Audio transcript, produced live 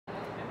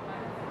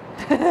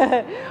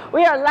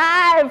We are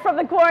live from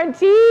the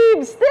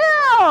QuaraTEAM.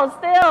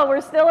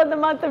 We're still in the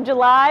month of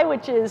July,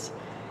 which is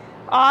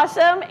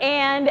awesome.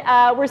 And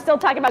we're still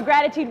talking about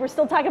gratitude. We're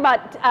still talking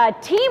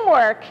about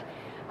teamwork.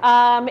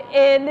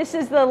 And this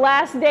is the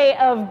last day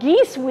of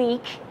Geese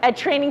Week at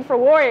Training for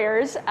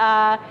Warriors.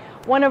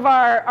 One of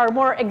our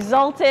more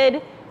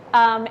exalted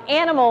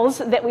animals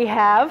that we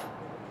have.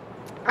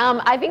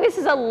 I think this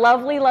is a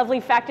lovely, lovely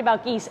fact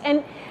about geese.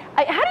 And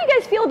how do you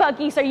guys feel about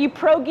geese? Are you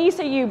pro geese?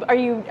 Are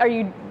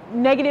you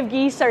negative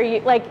geese? Are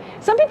you like,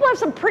 some people have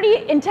some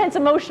pretty intense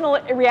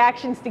emotional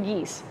reactions to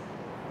geese.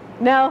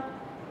 No?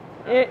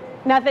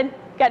 Nothing?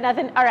 Got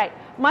nothing? All right.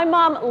 My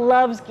mom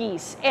loves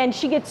geese, and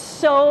she gets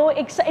so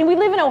excited. And we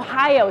live in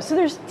Ohio, so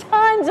there's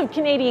tons of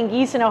Canadian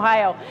geese in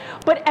Ohio.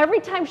 But every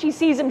time she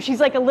sees them,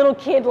 she's like a little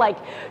kid, like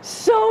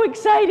so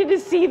excited to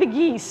see the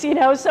geese, you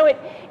know? So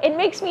it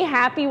makes me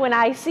happy when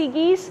I see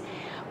geese.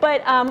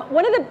 But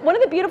one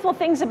of the beautiful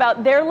things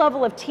about their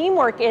level of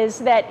teamwork is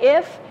that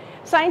if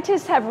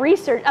scientists have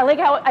research, I like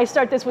how I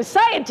start this with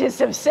scientists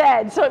have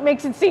said, so it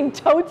makes it seem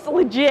totes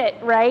legit,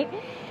 right?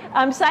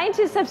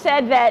 Scientists have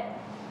said that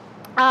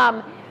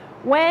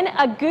when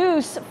a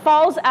goose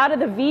falls out of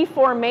the V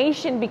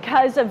formation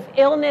because of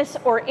illness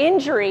or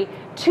injury,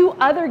 2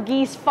 other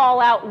geese fall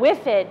out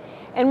with it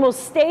and will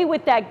stay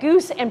with that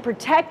goose and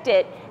protect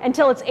it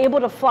until it's able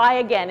to fly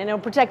again, and it'll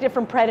protect it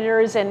from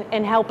predators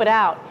and help it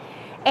out.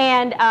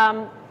 And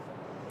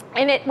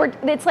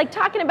it's like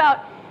talking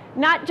about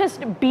not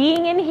just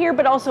being in here,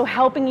 but also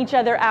helping each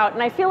other out.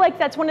 And I feel like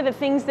that's one of the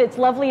things that's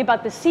lovely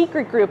about the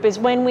secret group is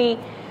when we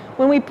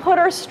put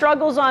our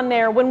struggles on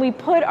there, when we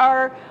put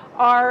our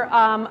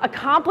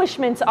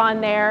accomplishments on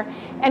there,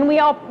 and we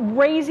all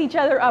raise each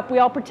other up, we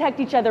all protect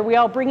each other, we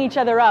all bring each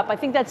other up. I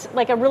think that's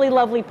like a really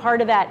lovely part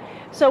of that.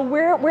 So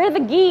we're the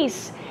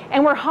geese,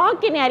 and we're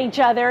honking at each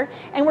other,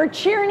 and we're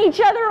cheering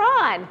each other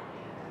on.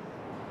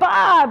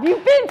 Bob,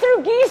 you've been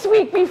through Geese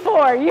Week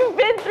before. You've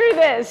been through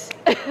this.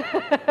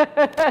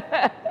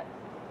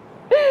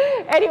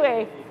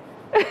 Anyway.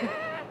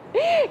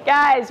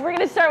 Guys, we're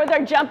going to start with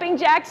our jumping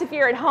jacks. If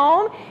you're at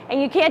home and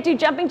you can't do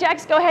jumping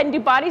jacks, go ahead and do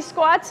body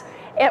squats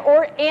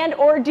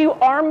or do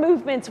arm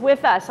movements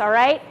with us, all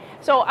right?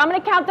 So I'm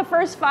going to count the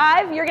first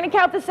 5. You're going to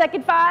count the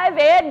second 5,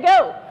 and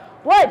go.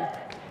 1,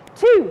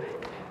 2,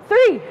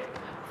 3,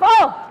 4,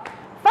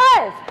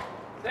 5,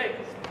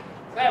 6,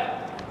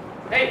 7,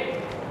 8,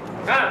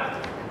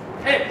 9,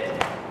 10.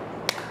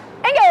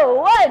 And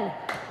go. 1,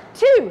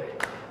 2,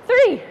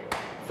 3,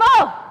 4,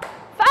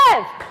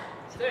 5,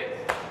 6,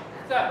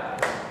 7,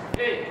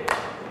 8,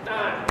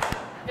 9,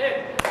 10.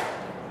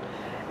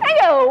 And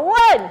go.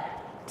 1,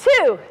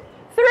 2,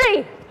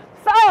 3,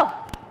 4,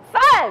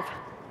 5,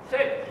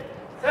 6,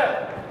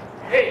 7,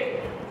 8,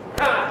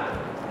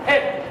 9,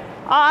 10.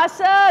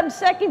 Awesome.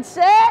 Second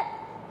set.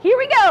 Here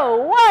we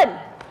go. 1,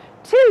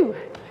 2,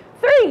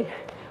 3,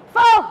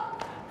 4,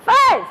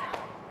 5,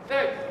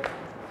 6,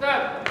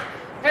 7,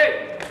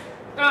 8,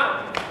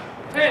 9,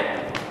 10.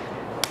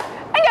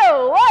 And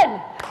go.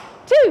 1,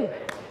 2,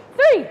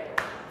 3,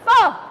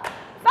 4,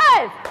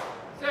 5,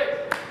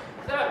 6,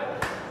 7,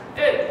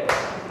 8,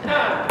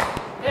 9,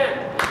 10.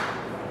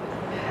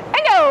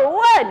 And go.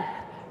 1,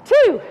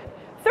 2,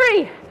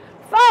 3,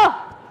 4,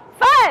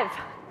 5,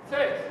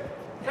 6,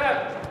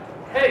 7,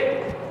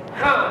 8,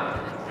 9,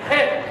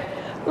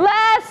 10.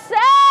 Last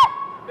set.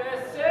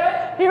 Best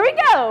set. Here we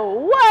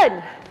go.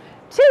 1,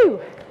 2,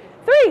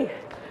 3,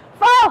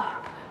 4,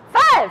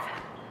 5.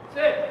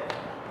 6,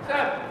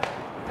 7,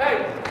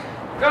 8,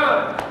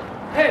 9,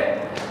 10.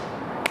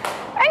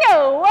 And go.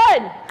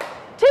 1,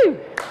 2,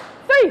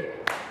 3,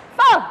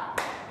 4,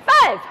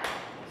 5.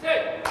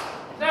 6,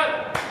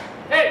 7,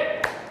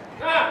 8,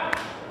 9,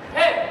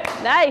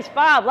 10. Nice,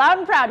 Bob. Loud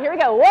and proud. Here we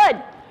go.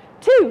 1,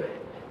 2,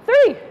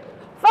 3,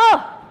 4,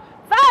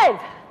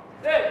 5.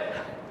 6,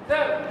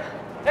 7,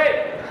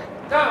 8,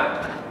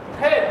 9,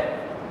 10.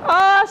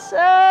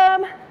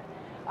 Awesome.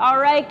 All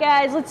right,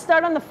 guys, let's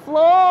start on the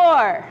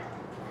floor.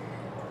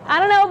 I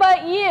don't know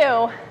about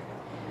you,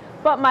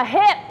 but my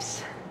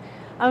hips.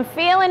 I'm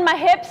feeling my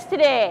hips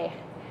today.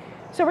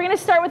 So we're going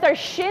to start with our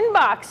shin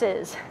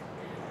boxes.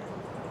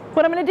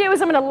 What I'm going to do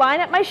is I'm going to line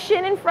up my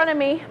shin in front of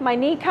me. My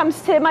knee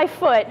comes to my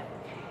foot.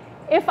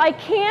 If I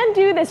can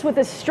do this with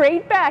a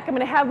straight back, I'm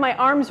going to have my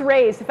arms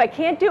raised. If I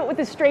can't do it with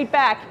a straight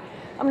back,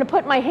 I'm going to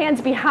put my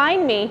hands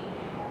behind me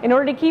in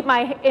order to keep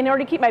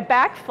my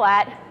back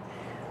flat.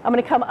 I'm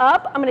going to come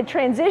up. I'm going to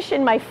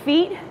transition my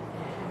feet,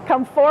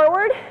 come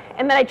forward,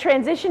 and then I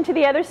transition to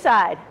the other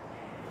side.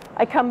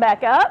 I come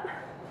back up.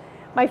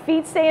 My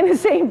feet stay in the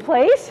same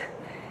place.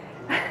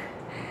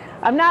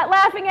 I'm not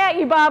laughing at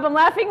you, Bob. I'm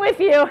laughing with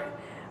you.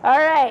 All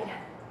right.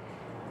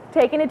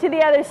 Taking it to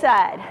the other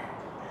side.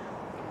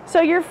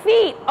 So your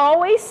feet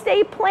always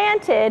stay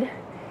planted,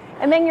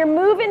 and then you're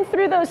moving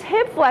through those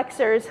hip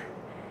flexors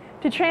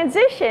to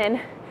transition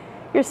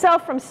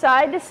yourself from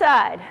side to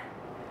side.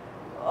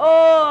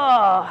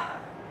 Oh,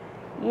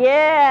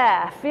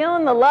 yeah,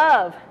 feeling the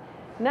love.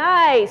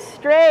 Nice,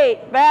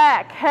 straight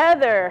back,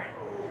 Heather.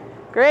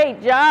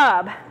 Great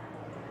job.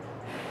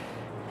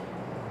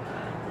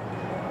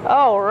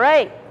 All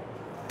right.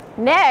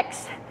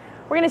 Next,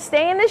 we're going to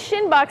stay in this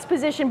shin box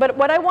position, but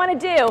what I want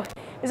to do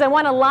is I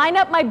want to line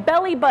up my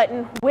belly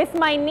button with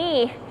my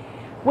knee.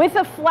 With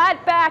a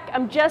flat back,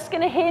 I'm just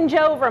going to hinge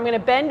over. I'm going to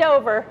bend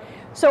over.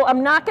 So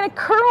I'm not going to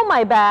curl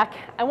my back.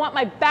 I want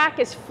my back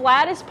as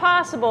flat as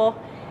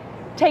possible.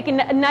 Take a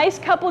nice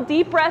couple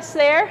deep breaths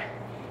there,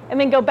 and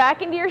then go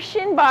back into your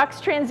shin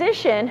box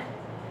transition.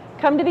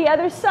 Come to the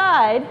other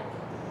side.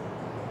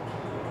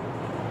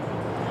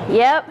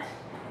 Yep.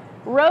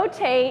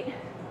 Rotate.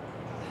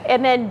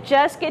 And then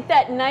just get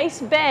that nice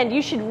bend.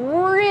 You should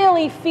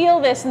really feel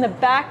this in the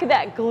back of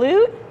that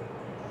glute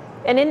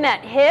and in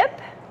that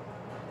hip.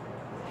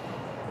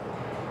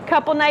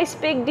 Couple nice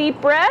big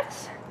deep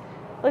breaths.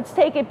 Let's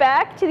take it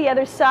back to the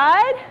other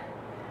side.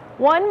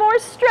 One more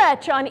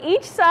stretch on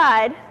each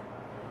side.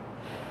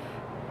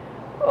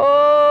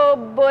 Oh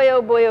boy,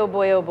 oh boy, oh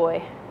boy, oh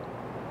boy.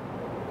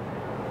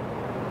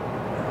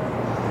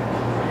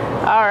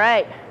 All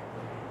right,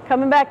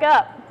 coming back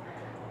up.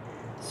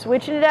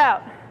 Switching it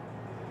out.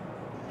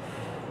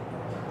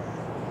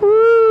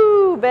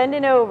 Woo,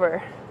 bending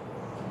over.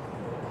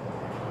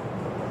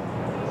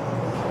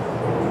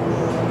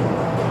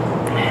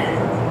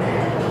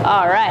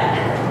 All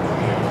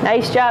right,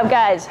 nice job,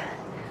 guys.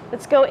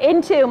 Let's go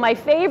into my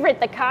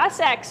favorite, the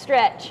Cossack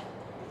stretch.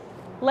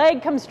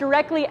 Leg comes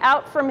directly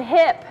out from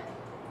hip,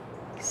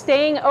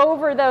 staying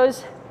over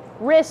those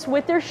wrists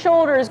with their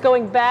shoulders,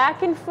 going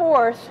back and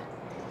forth,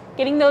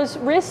 getting those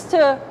wrists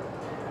to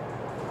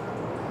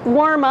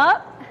warm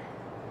up.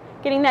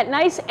 Getting that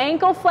nice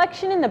ankle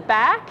flexion in the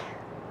back.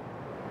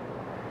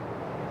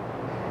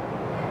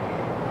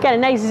 Got a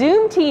nice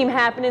Zoom team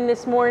happening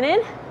this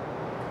morning.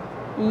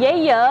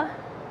 Yeah.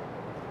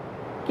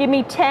 Give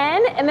me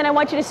 10, and then I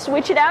want you to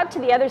switch it out to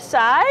the other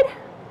side.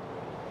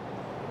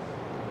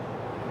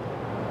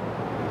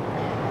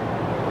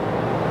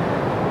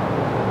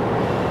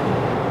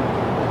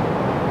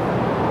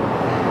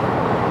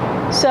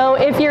 So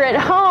if you're at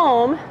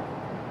home,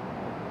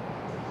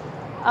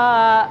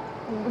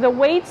 the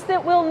weights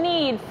that we'll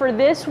need for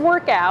this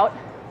workout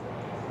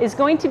is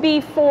going to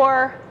be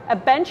for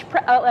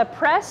a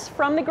press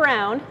from the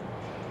ground,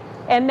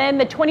 and then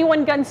the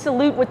 21 gun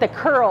salute with the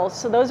curls.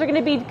 So those are going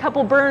to be a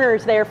couple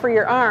burners there for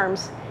your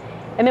arms,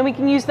 and then we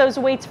can use those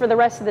weights for the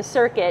rest of the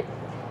circuit.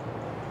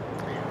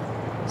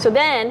 So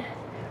then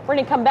we're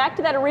going to come back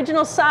to that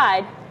original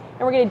side,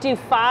 and we're going to do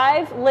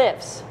 5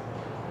 lifts.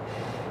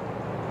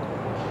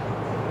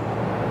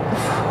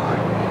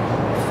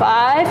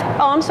 5.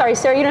 Oh, I'm sorry,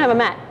 Sarah, you don't have a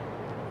mat.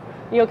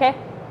 You okay?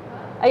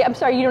 I'm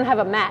sorry, you don't have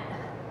a mat.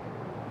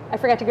 I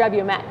forgot to grab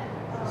you a mat.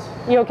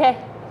 You okay?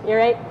 You all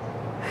right?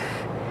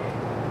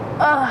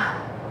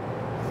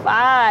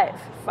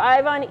 5.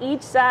 5 on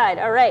each side.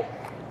 All right,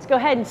 let's go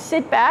ahead and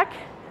sit back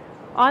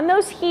on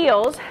those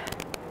heels.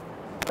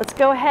 Let's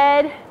go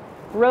ahead,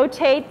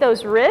 rotate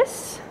those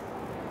wrists.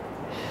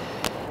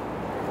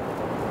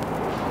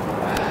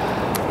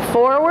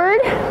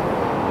 Forward.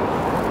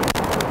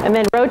 And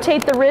then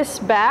rotate the wrists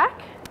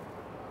back.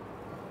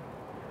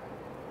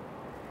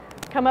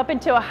 Come up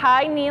into a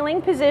high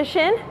kneeling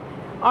position.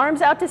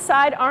 Arms out to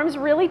side, arms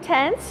really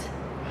tense.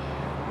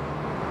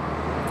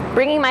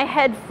 Bringing my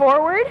head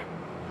forward,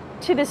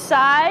 to the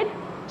side,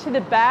 to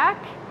the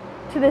back,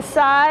 to the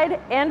side,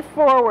 and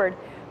forward.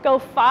 Go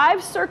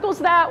 5 circles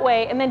that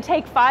way, and then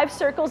take 5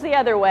 circles the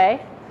other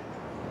way.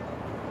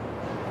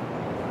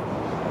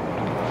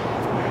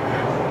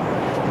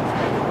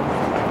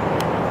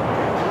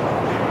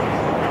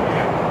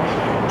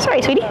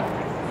 Sorry, sweetie.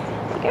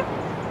 Okay.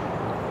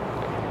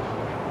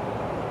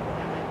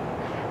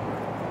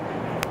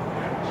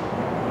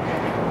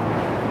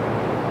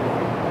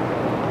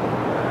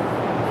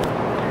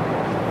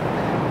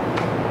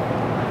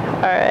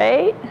 All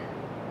right.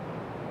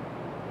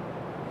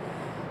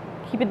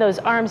 Keeping those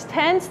arms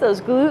tense, those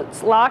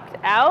glutes locked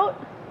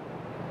out.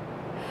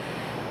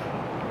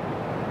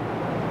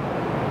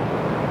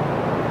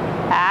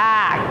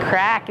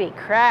 Crackety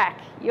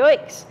crack.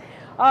 Yoicks.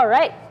 All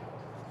right.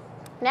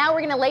 Now we're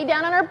going to lay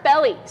down on our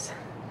bellies.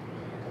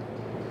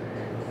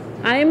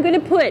 I am going to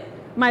put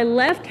my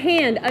left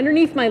hand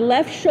underneath my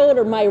left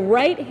shoulder. My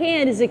right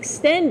hand is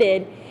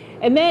extended.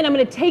 And then I'm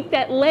going to take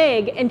that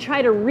leg and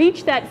try to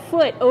reach that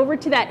foot over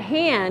to that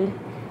hand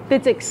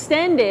that's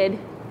extended.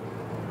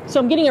 So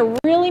I'm getting a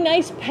really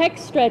nice pec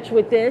stretch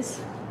with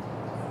this.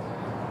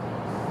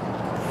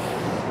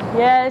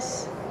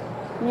 Yes,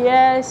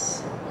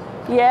 yes,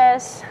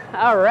 yes.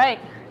 All right.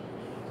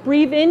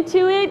 Breathe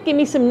into it. Give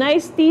me some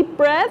nice deep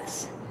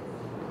breaths.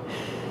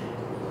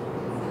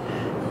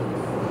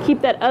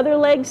 Keep that other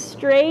leg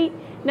straight.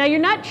 Now you're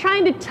not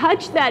trying to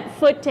touch that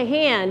foot to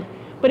hand,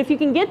 but if you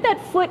can get that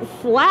foot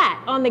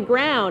flat on the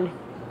ground,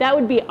 that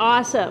would be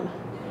awesome.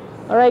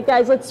 All right,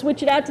 guys, let's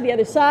switch it out to the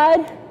other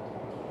side.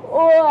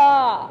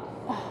 Oh,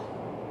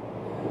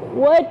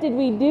 what did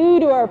we do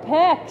to our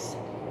pecs?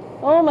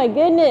 Oh my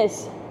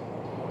goodness.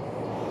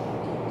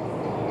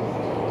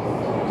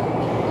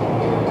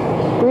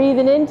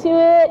 Breathing into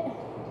it.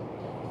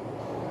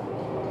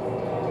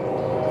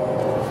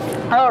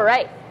 All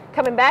right,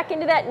 Coming back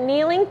into that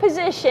kneeling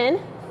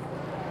position.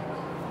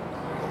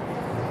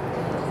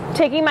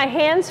 Taking my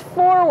hands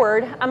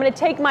forward, I'm going to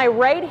take my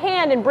right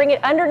hand and bring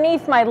it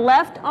underneath my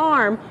left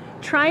arm,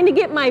 trying to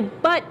get my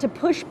butt to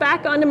push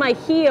back onto my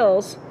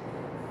heels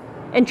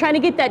and trying to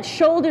get that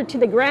shoulder to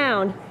the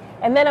ground.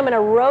 And then I'm going to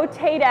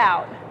rotate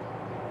out.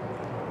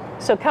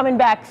 So coming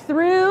back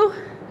through,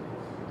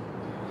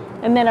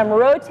 and then I'm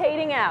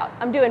rotating out.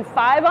 I'm doing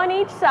 5 on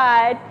each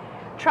side,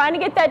 trying to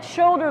get that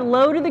shoulder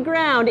low to the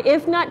ground,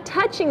 if not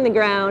touching the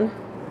ground.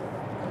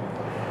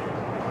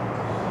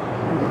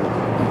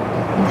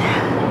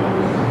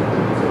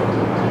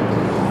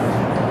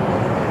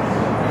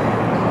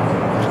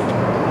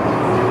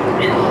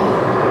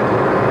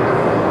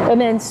 And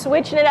then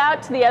switching it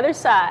out to the other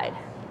side.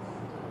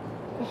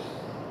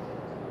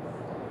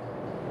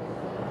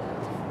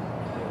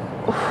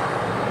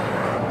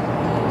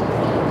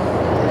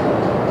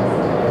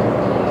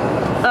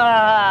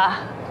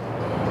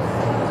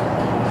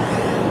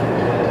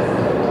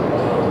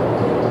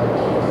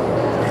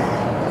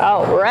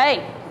 All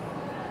right.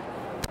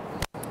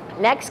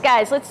 Next,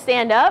 guys, let's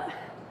stand up.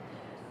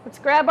 Let's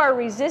grab our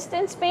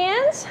resistance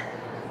bands.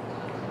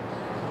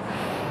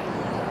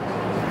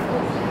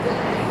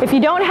 If you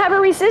don't have a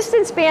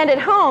resistance band at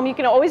home, you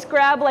can always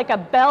grab like a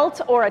belt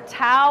or a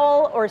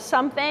towel or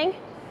something.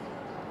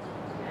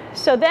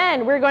 So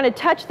then we're going to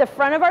touch the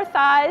front of our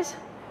thighs.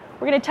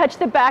 We're going to touch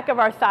the back of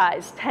our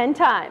thighs 10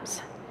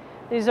 times.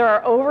 These are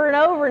our over and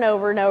over and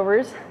over and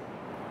overs.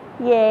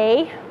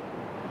 Yay.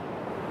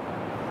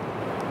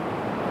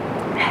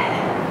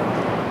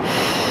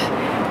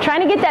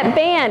 Trying to get that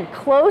band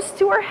close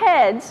to our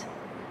heads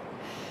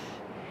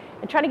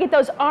and trying to get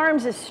those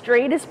arms as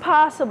straight as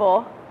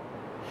possible.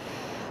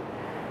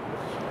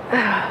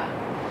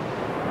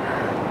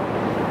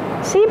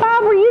 See,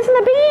 Bob, we're using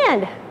the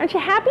band. Aren't you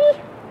happy?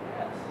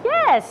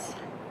 Yes.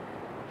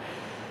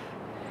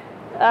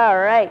 All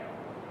right.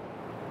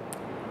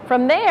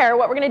 From there,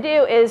 what we're going to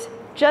do is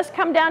just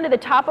come down to the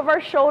top of our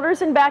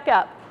shoulders and back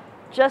up.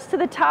 Just to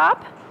the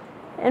top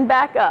and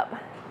back up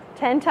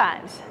 10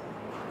 times.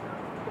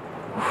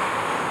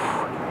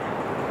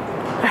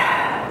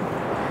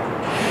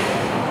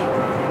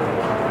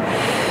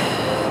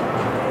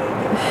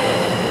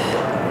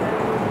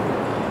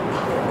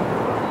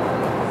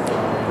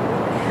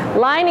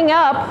 Lining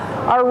up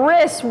our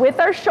wrists with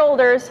our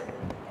shoulders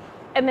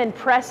and then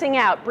pressing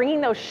out, bringing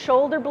those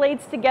shoulder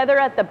blades together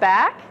at the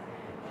back.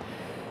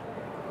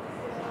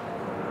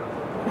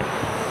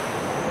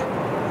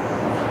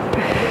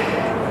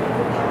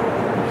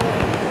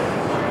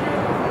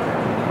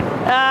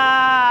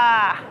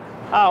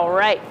 All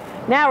right.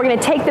 Now we're going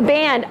to take the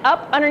band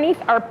up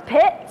underneath our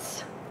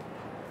pits,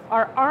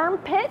 our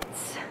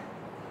armpits,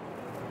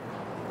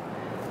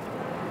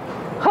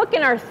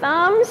 hooking our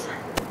thumbs,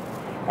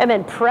 and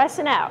then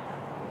pressing out.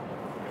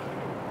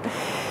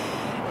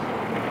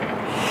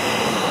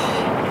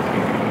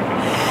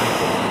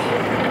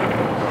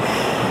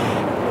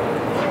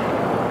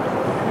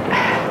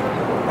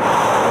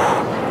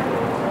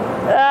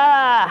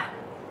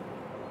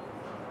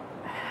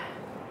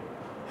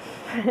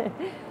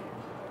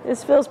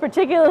 This feels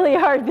particularly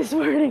hard this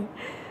morning.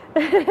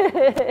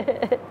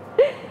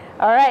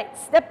 All right,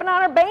 stepping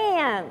on our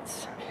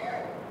bands.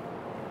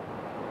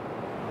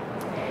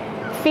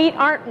 Feet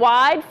aren't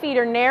wide, feet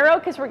are narrow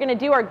because we're going to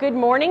do our good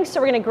morning.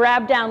 So we're going to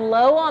grab down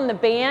low on the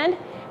band,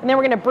 and then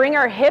we're going to bring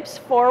our hips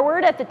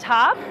forward at the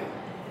top,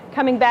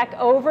 coming back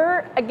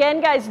over. Again,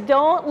 guys,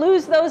 don't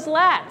lose those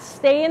lats.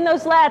 Stay in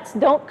those lats.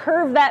 Don't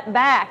curve that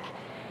back.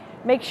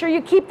 Make sure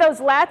you keep those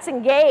lats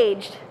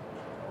engaged.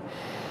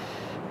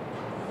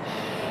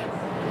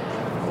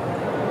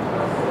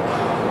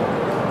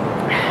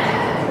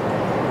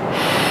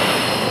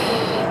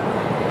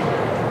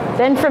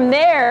 Then from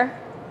there,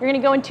 you're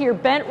going to go into your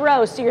bent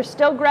row. So you're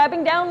still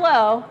grabbing down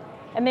low,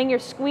 and then you're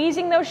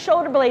squeezing those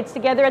shoulder blades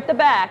together at the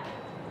back.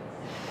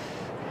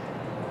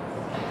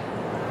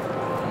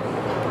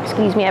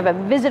 Excuse me, I have a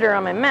visitor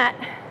on my mat.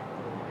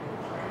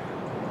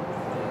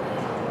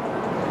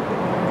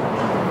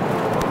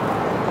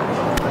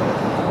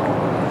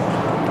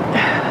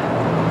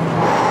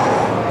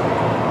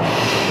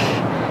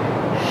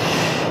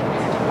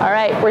 All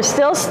right, we're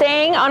still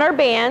staying on our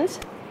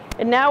bands.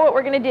 And now what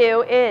we're going to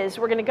do is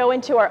we're going to go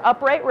into our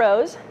upright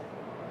rows.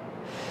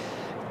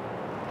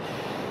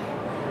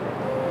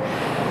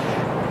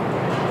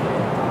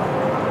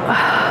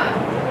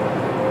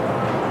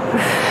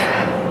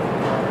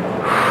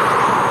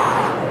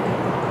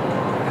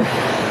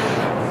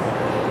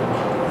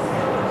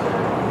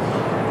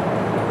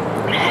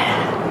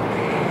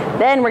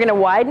 Then we're going to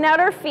widen out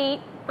our feet.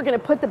 We're going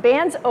to put the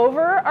bands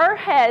over our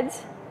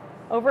heads,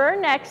 over our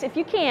necks if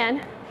you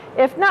can.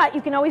 If not,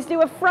 you can always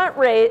do a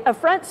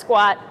front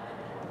squat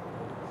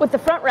with the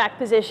front rack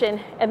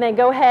position, and then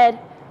go ahead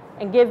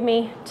and give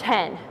me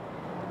 10.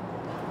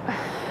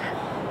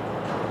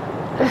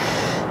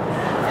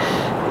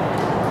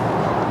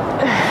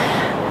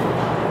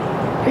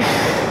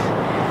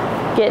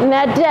 Getting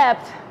that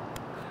depth.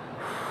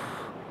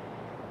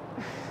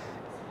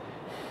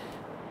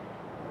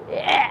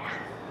 Yeah.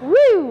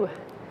 Woo! Woo.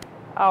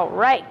 All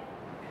right.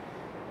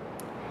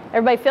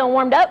 Everybody feeling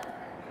warmed up?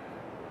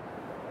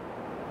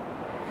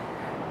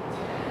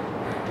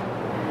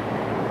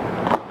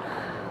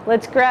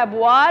 Let's grab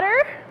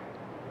water.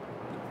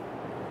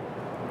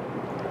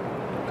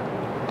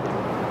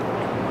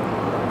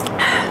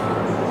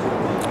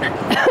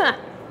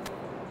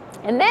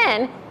 And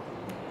then,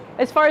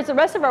 as far as the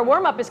rest of our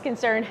warm-up is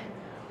concerned,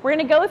 we're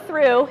going to go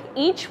through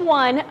each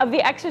one of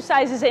the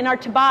exercises in our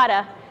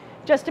Tabata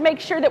just to make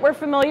sure that we're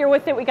familiar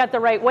with it. We got the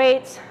right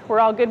weights. We're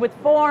all good with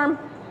form.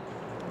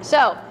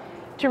 So,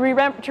 to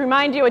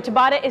remind you, a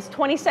Tabata is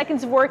 20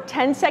 seconds of work,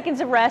 10 seconds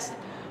of rest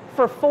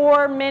for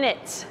 4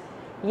 minutes.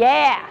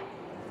 Yeah.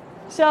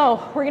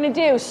 So, we're going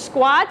to do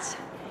squats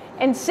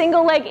and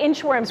single leg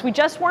inchworms. We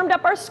just warmed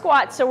up our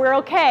squats, so we're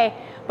okay.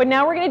 But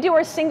now we're going to do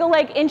our single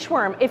leg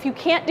inchworm. If you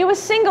can't do a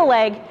single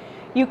leg,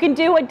 you can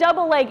do a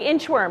double leg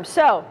inchworm.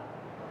 So,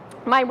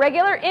 my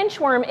regular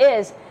inchworm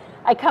is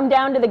I come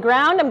down to the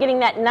ground, I'm getting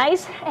that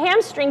nice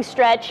hamstring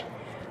stretch,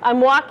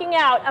 I'm walking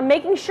out, I'm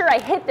making sure I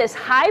hit this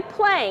high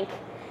plank,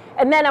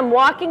 and then I'm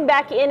walking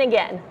back in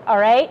again, all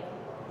right?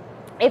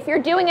 If you're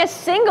doing a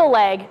single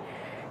leg,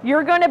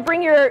 you're going to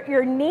bring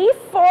your knee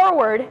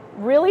forward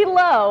really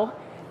low,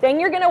 then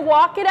you're going to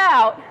walk it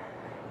out,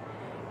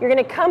 you're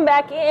going to come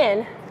back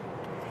in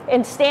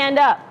and stand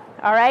up,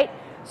 all right?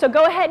 So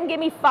go ahead and give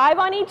me 5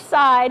 on each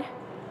side,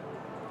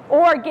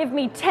 or give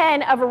me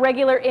 10 of a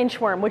regular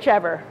inchworm,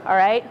 whichever, all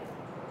right?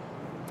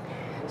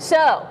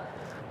 So,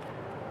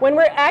 when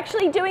we're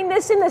actually doing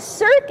this in the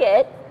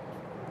circuit,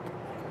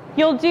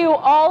 you'll do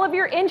all of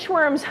your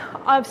inchworms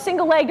of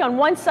single leg on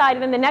one side,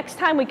 and then the next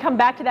time we come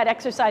back to that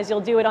exercise,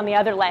 you'll do it on the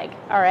other leg,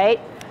 all right?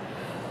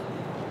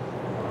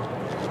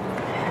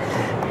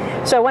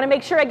 So I want to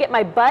make sure I get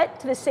my butt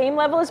to the same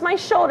level as my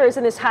shoulders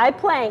in this high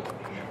plank.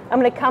 I'm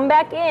going to come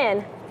back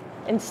in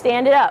and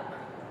stand it up.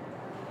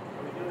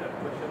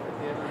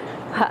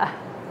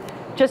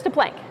 Just a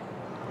plank.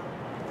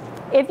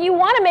 If you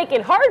want to make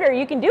it harder,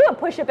 you can do a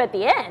push-up at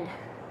the end,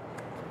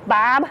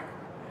 Bob.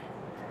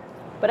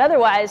 But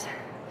otherwise,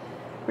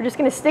 we're just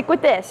going to stick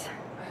with this.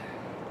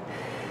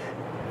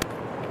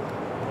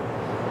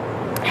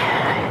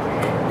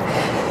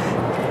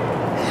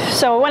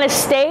 So I want to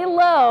stay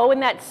low in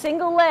that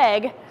single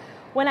leg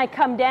when I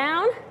come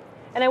down,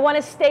 and I want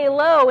to stay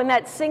low in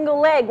that single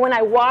leg when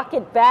I walk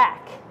it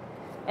back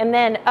and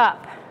then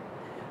up.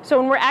 So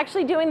when we're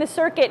actually doing the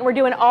circuit and we're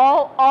doing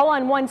all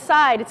on one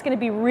side, it's going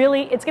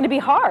to be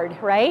hard,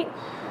 right?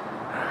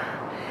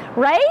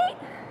 Right?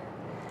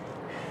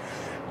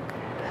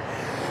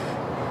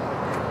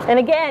 And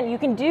again, you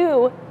can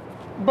do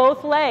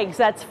both legs,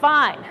 that's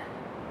fine.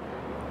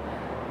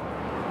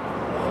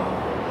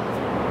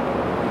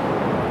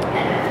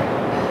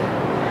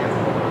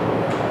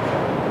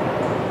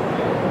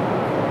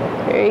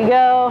 There you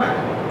go.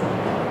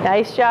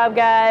 Nice job,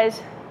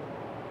 guys.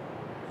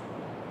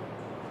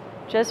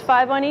 Just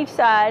 5 on each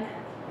side.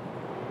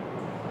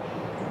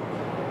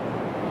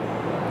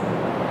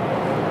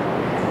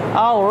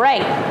 All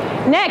right.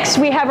 Next,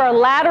 we have our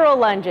lateral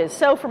lunges.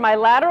 So for my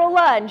lateral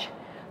lunge,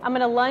 I'm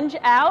going to lunge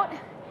out,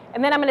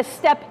 and then I'm going to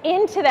step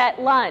into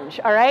that lunge,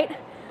 all right?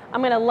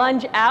 I'm going to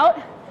lunge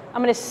out.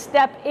 I'm going to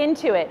step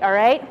into it, all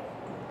right?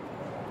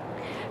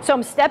 So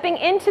I'm stepping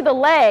into the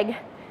leg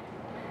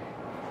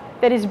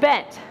that is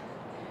bent.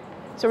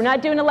 So we're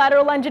not doing a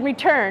lateral lunge in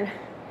return.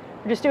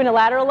 We're just doing a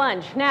lateral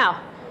lunge.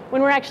 Now,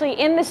 when we're actually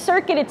in the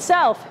circuit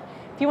itself,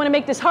 if you want to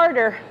make this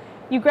harder,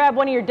 you grab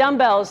one of your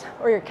dumbbells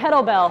or your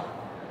kettlebell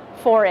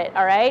for it,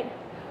 all right?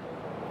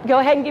 Go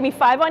ahead and give me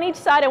 5 on each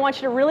side. I want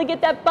you to really get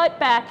that butt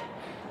back,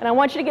 and I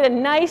want you to get a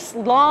nice,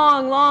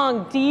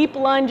 long, deep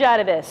lunge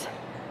out of this.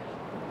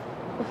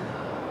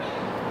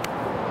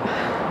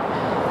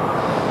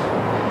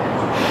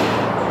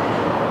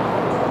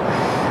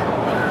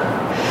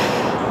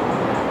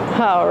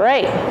 All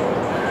right.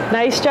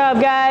 Nice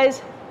job,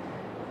 guys.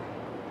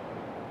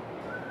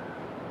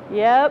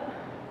 Yep.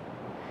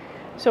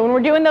 So when we're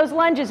doing those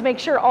lunges, make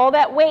sure all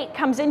that weight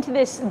comes into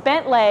this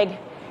bent leg,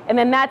 and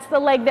then that's the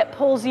leg that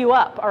pulls you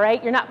up, all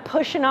right? You're not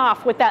pushing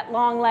off with that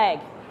long leg.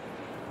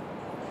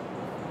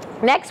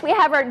 Next, we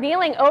have our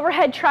kneeling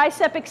overhead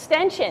tricep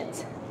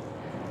extensions.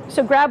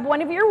 So grab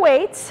one of your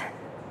weights,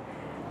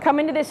 come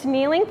into this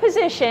kneeling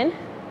position.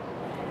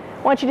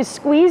 I want you to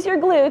squeeze your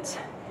glutes.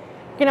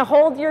 You're gonna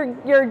hold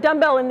your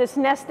dumbbell in this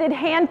nested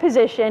hand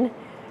position.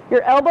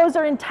 Your elbows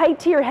are in tight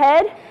to your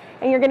head,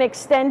 and you're going to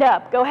extend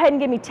up. Go ahead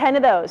and give me 10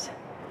 of those.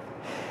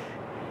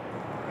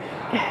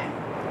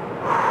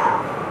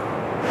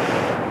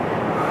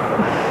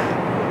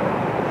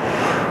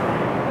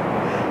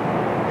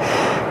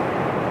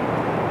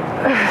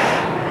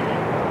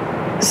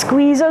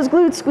 Squeeze those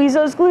glutes, squeeze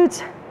those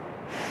glutes.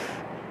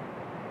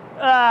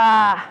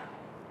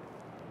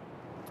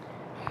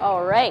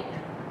 All right.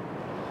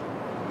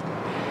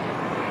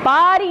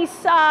 Body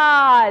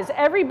saws,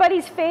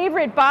 everybody's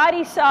favorite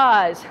body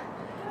saws.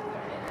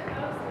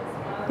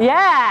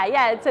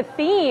 Yeah, it's a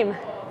theme.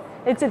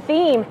 It's a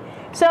theme.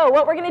 So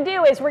what we're going to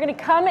do is we're going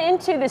to come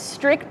into this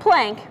strict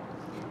plank.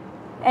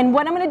 And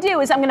what I'm gonna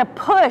do is I'm gonna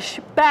push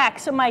back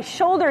so my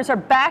shoulders are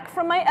back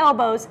from my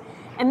elbows,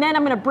 and then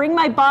I'm gonna bring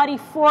my body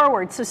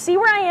forward. So see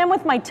where I am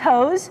with my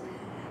toes?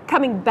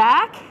 Coming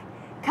back,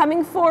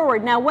 coming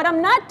forward. Now what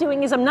I'm not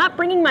doing is I'm not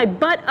bringing my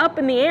butt up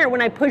in the air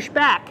when I push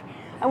back.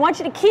 I want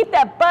you to keep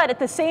that butt at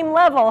the same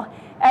level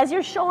as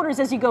your shoulders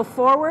as you go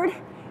forward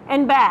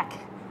and back,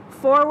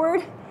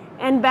 forward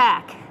and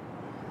back.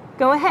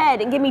 Go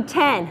ahead and give me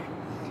 10.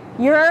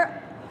 Your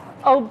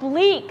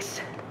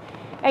obliques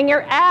and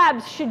your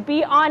abs should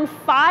be on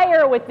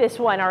fire with this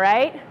one, all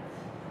right?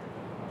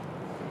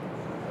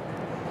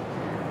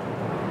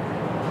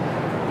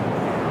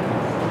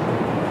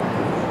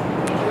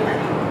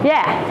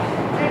 Yeah.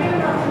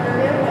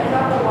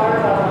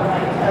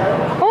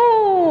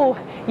 Oh,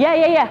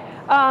 yeah.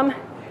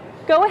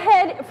 Go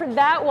ahead for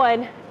that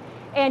one,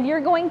 and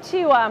you're going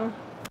to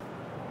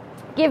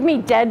give me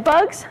dead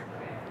bugs,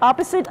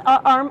 opposite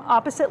arm,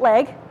 opposite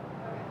leg.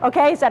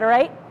 Okay, is that all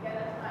right?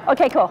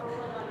 Okay, cool.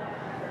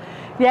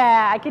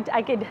 Yeah, I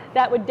could,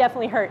 that would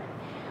definitely hurt.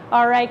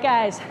 All right,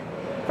 guys.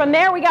 From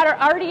there, we got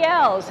our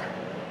RDLs.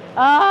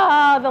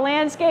 Oh, the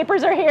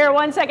landscapers are here.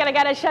 1 second, I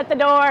gotta shut the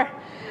door.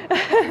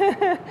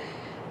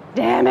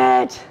 Damn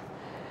it.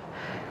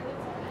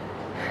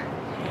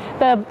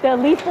 The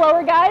leaf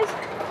blower guys,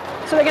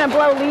 so they're gonna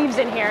blow leaves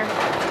in here.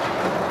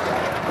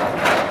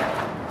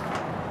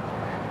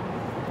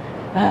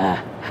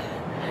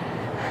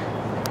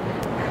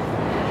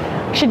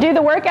 Should do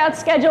the workout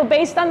schedule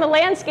based on the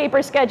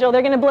landscaper schedule.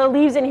 They're gonna blow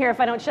leaves in here if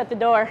I don't shut the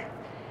door.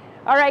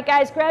 All right,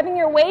 guys, grabbing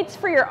your weights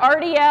for your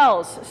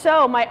RDLs.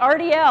 So my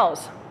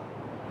RDLs,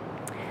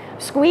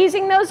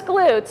 squeezing those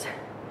glutes,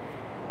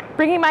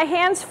 bringing my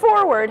hands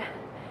forward,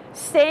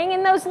 staying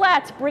in those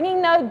lats,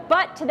 bringing the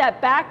butt to that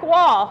back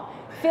wall,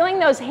 feeling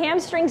those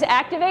hamstrings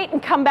activate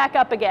and come back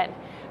up again.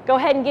 Go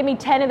ahead and give me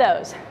 10 of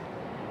those.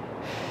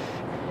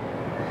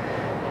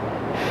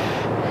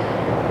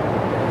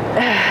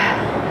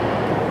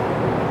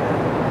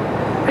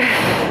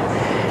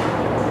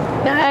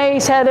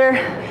 Nice, Heather.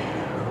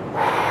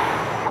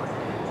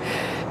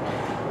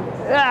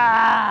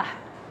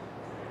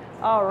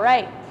 All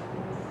right.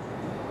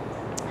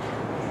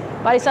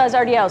 Body size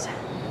RDLs.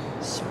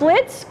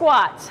 Split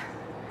squats.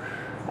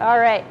 All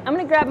right, I'm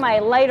gonna grab my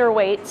lighter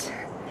weights.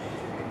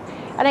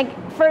 And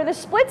for the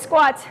split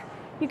squats,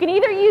 you can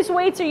either use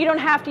weights or you don't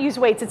have to use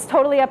weights. It's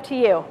totally up to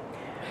you.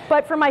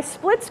 But for my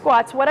split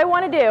squats, what I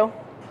wanna do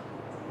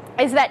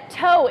is that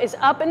toe is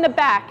up in the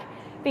back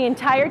the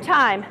entire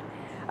time.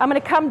 I'm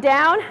gonna come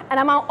down, and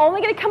I'm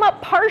only gonna come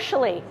up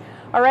partially,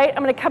 all right?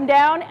 I'm gonna come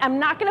down, I'm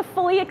not gonna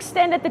fully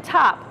extend at the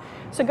top.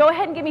 So go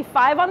ahead and give me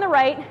 5 on the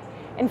right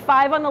and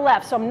 5 on the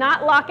left. So I'm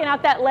not locking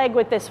out that leg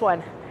with this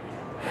one.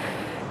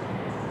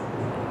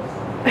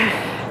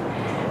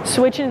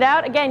 Switching it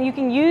out. Again, you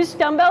can use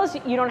dumbbells,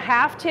 you don't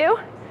have to.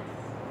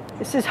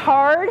 This is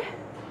hard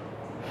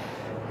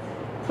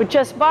with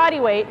just body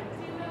weight.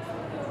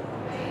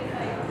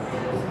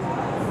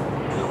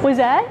 Was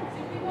that?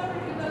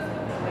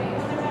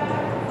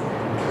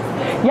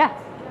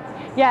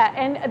 Yeah,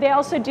 and they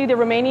also do the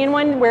Romanian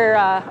one where,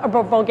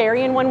 or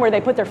Bulgarian one where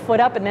they put their foot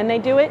up and then they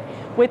do it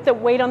with the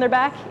weight on their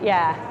back.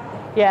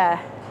 Yeah.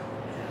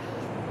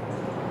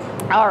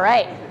 All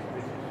right.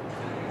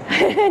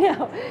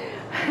 No.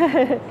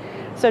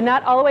 So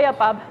not all the way up,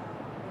 Bob.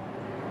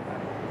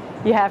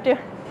 You have to?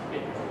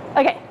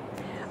 Okay.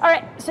 All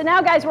right, so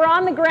now guys, we're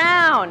on the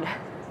ground.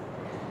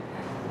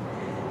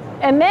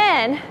 And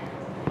then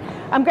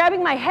I'm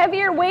grabbing my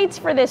heavier weights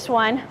for this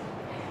one.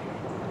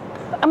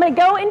 I'm gonna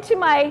go into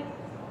my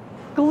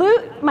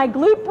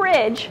glute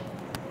bridge,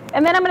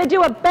 and then I'm gonna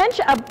do a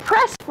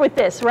press with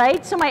this,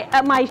 right? So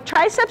my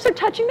triceps are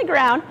touching the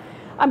ground,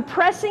 I'm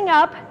pressing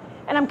up,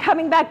 and I'm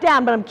coming back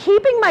down, but I'm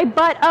keeping my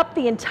butt up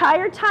the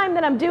entire time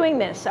that I'm doing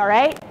this, all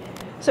right?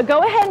 So go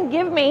ahead and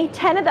give me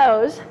 10 of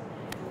those.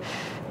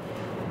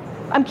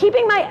 I'm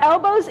keeping my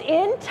elbows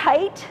in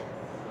tight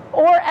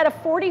or at a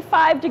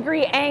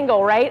 45-degree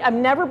angle, right?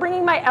 I'm never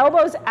bringing my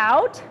elbows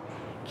out,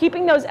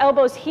 keeping those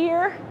elbows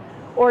here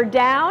or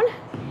down.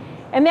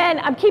 And then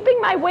I'm keeping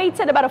my weights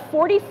at about a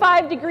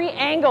 45-degree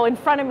angle in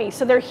front of me,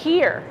 so they're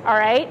here, all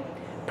right?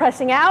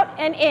 Pressing out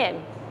and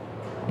in.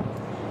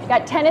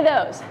 Got 10 of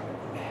those.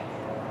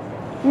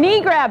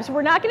 Knee grabs.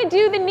 We're not going to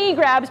do the knee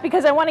grabs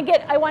because I want to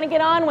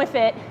get on with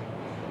it.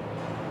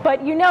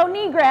 But you know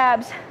knee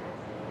grabs.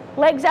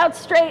 Legs out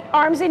straight,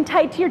 arms in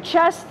tight to your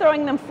chest,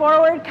 throwing them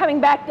forward,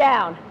 coming back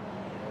down.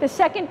 The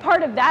second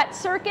part of that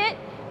circuit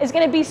is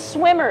going to be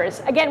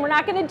swimmers. Again, we're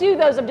not going to do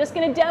those. I'm just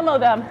going to demo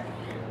them.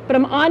 But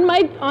I'm on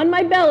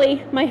my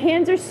belly. My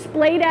hands are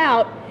splayed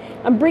out.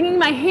 I'm bringing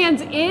my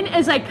hands in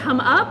as I come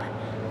up.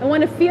 I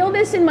want to feel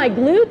this in my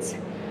glutes,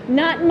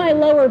 not in my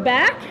lower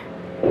back.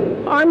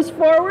 Arms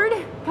forward,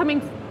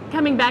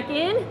 coming back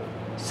in.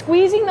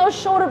 Squeezing those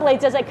shoulder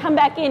blades as I come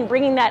back in,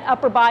 bringing that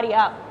upper body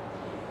up.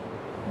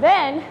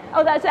 Then,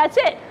 oh, that's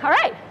it. All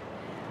right.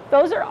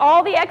 Those are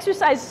all the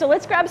exercises. So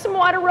let's grab some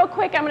water real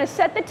quick. I'm going to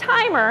set the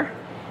timer.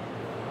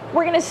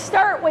 We're going to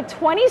start with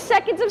 20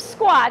 seconds of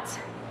squats.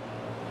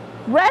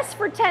 Rest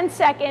for 10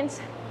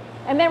 seconds.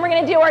 And then we're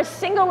gonna do our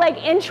single leg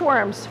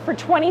inchworms for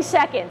 20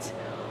 seconds,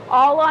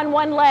 all on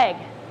one leg.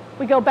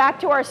 We go back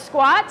to our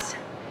squats.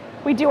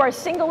 We do our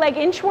single leg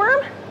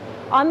inchworm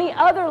on the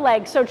other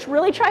leg. So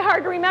really try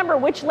hard to remember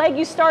which leg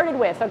you started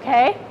with,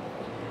 okay?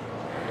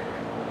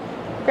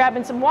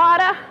 Grabbing some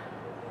water.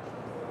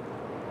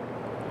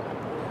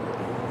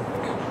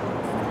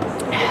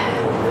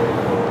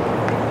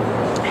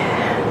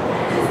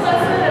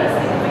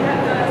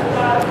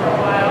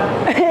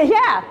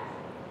 Yeah.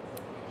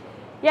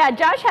 Yeah,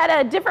 Josh had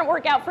a different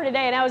workout for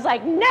today, and I was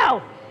like,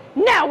 no,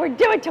 we're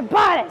doing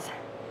Tabatas,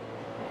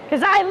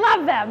 because I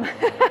love them.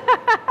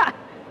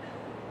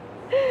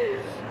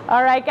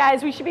 All right,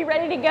 guys, we should be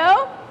ready to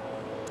go.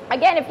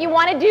 Again, if you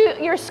want to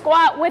do your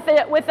squat with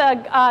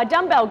a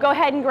dumbbell, go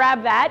ahead and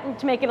grab that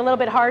to make it a little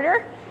bit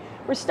harder.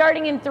 We're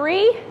starting in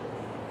 3,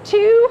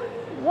 2,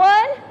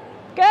 1,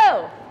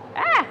 go.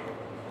 Ah,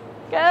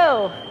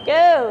 go,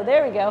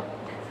 there we go.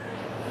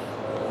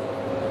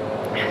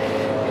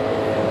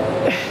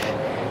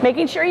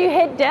 Making sure you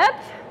hit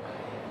depth.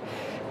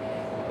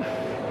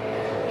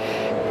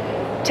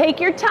 Take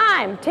your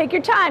time,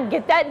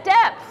 get that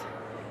depth.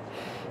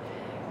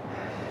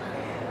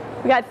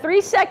 We got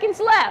 3 seconds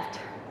left.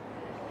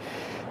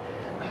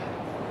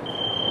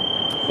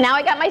 Now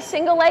I got my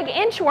single leg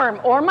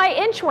inchworm or my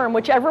inchworm,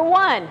 whichever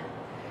one.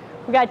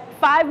 We got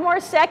 5 more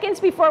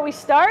seconds before we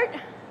start.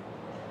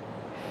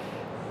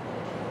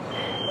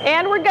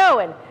 And we're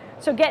going.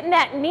 So getting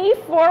that knee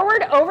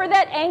forward over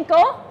that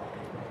ankle,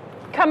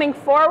 coming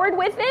forward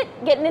with it,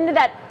 getting into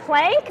that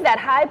plank, that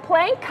high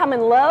plank,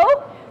 coming low,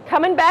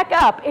 coming back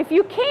up. If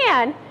you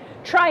can,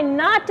 try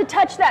not to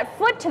touch that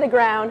foot to the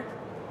ground.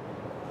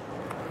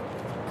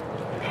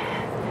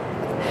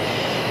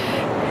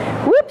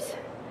 Whoops.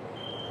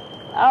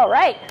 All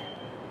right.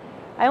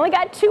 I only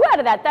got 2 out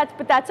of that,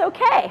 but that's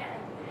okay.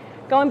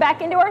 Going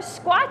back into our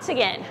squats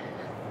again.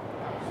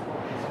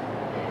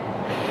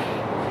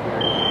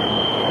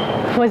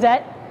 What was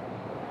that?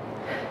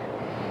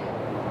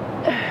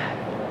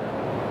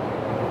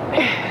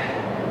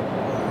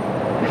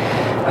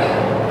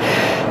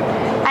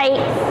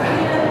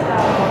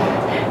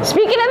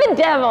 Speaking of the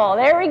devil,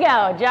 there we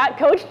go.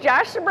 Coach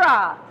Josh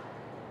Sabra,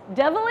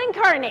 devil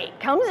incarnate,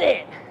 comes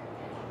in.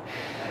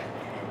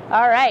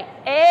 All right,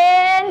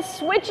 and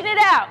switching it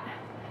out.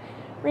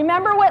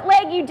 Remember what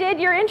leg you did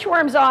your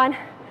inchworms on.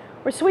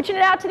 We're switching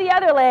it out to the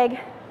other leg.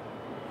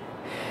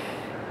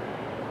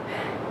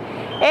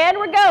 And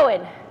we're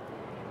going.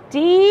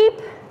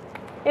 Deep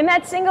in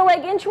that single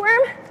leg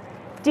inchworm,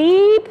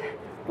 deep,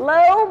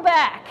 low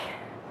back.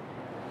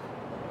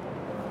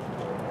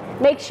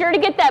 Make sure to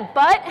get that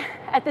butt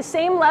at the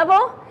same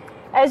level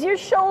as your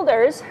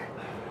shoulders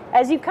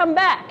as you come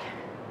back.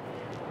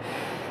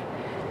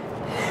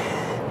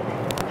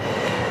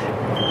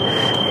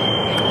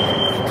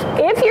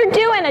 If you're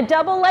doing a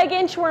double leg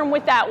inchworm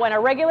with that one, a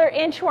regular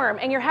inchworm,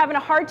 and you're having a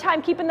hard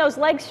time keeping those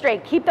legs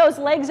straight, keep those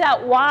legs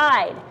out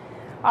wide.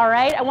 All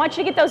right, I want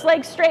you to get those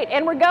legs straight,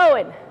 and we're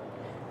going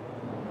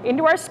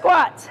into our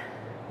squats.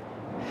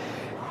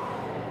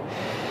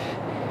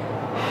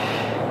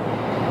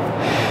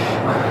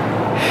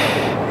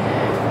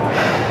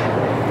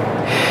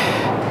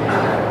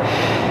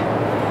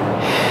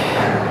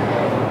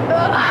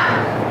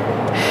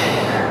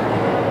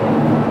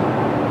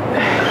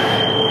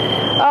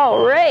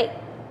 All right.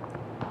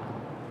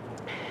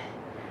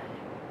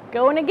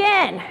 Going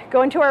again,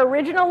 going to our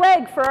original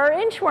leg for our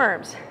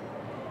inchworms.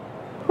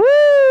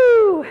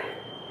 Woo!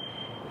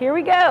 Here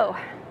we go.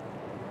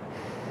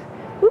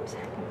 Oops,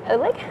 other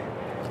leg.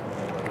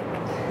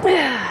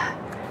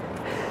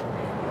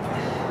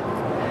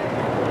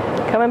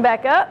 Coming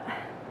back up.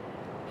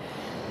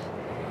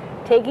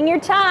 Taking your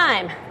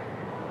time.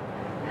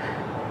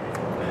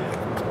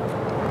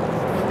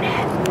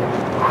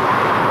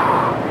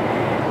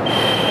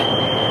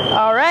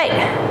 All right,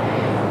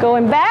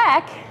 going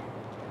back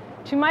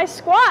to my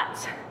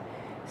squats.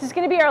 This is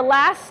going to be our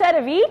last set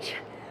of each.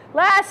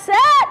 Last set.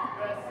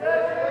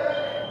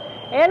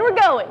 And we're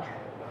going.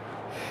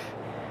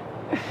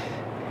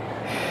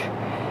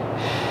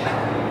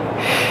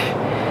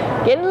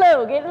 Getting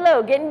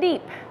low, getting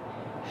deep.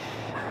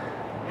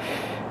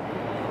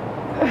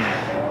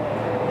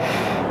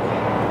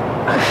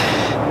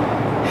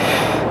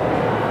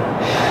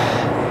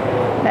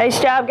 Nice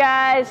job,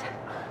 guys.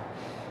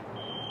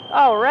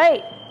 All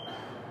right.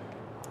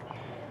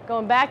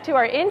 Going back to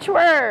our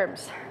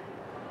inchworms.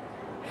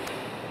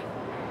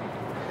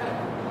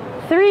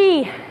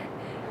 3,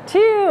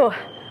 2,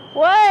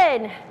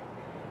 1.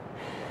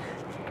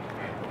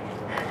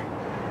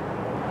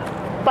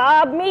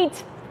 Bob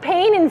meets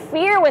pain and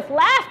fear with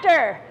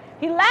laughter.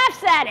 He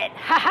laughs at it.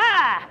 Ha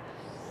ha.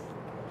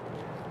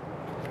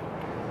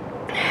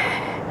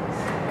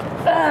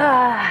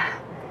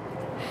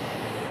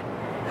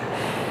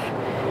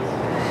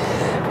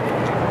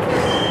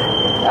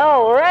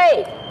 All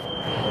right.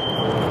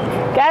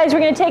 Guys, we're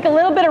going to take a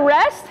little bit of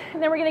rest,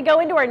 and then we're going to go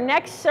into our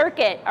next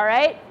circuit, all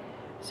right?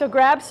 So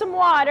grab some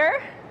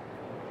water.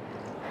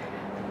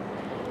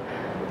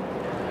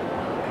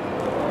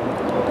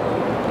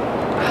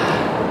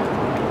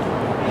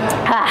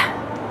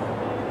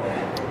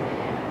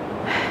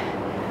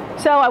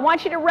 So I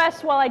want you to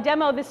rest while I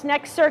demo this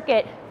next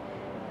circuit.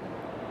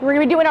 We're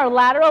going to be doing our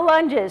lateral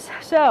lunges.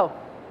 So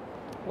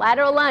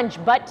lateral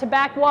lunge, butt to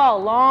back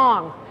wall,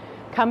 long.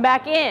 Come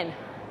back in.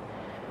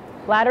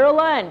 Lateral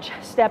lunge,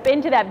 step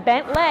into that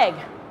bent leg.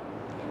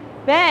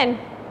 Then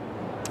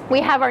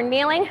we have our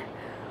kneeling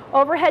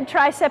overhead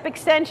tricep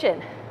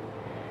extension.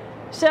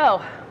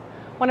 So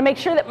want to make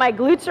sure that my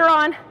glutes are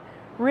on,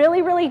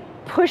 really, really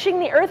pushing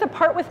the earth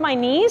apart with my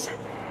knees,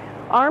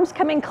 arms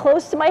coming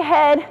close to my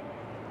head,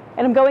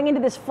 and I'm going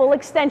into this full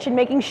extension,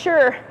 making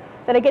sure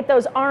that I get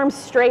those arms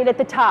straight at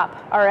the top,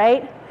 all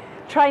right?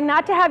 Try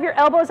not to have your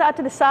elbows out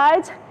to the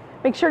sides.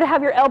 Make sure to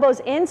have your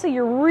elbows in so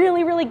you're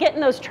really, really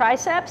getting those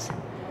triceps,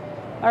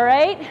 all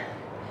right?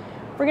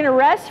 We're gonna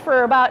rest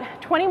for about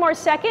 20 more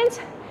seconds,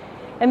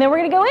 and then we're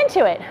gonna go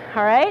into it,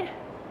 all right?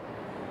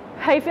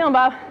 How you feeling,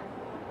 Bob?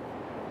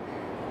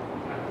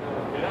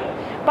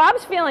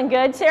 Bob's feeling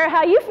good. Sarah,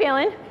 how you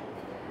feeling?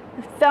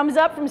 Thumbs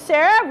up from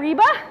Sarah.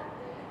 Reba?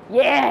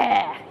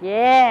 Yeah,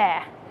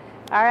 yeah.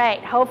 All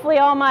right, hopefully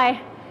all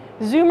my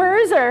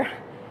Zoomers are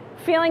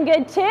feeling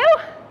good too.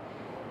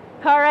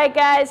 All right,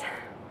 guys.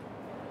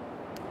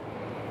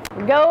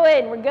 We're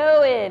going, we're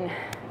going.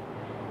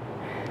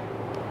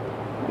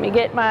 Let me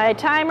get my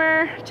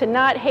timer to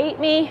not hate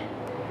me,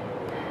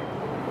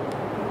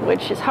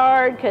 which is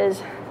hard because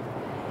it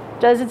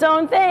does its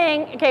own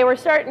thing. Okay, we're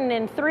starting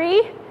in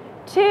 3,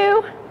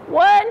 2,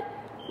 1,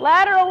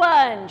 lateral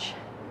lunge.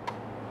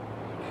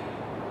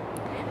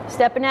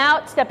 Stepping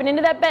out, stepping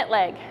into that bent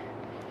leg.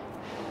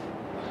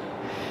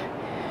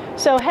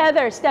 So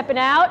Heather, stepping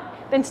out,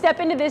 then step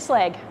into this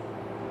leg.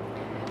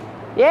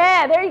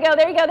 Yeah, there you go,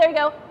 there you go, there you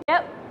go.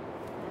 Yep,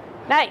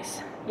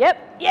 nice,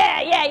 yep,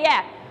 yeah, yeah,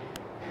 yeah.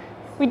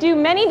 We do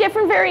many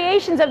different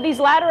variations of these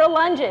lateral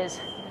lunges.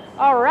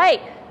 All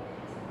right,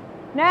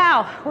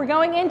 now we're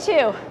going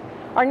into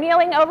our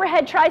kneeling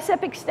overhead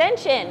tricep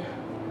extension.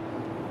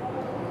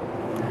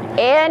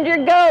 And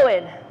you're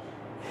going.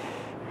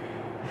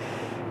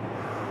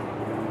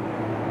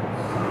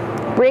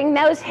 Bring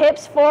those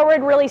hips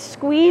forward, really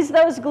squeeze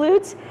those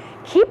glutes.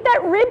 Keep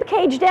that rib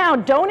cage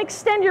down. Don't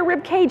extend your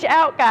rib cage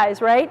out,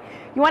 guys, right?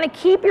 You want to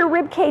keep your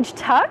rib cage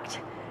tucked.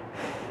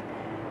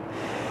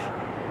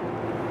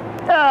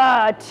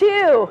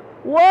 2,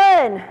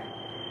 1.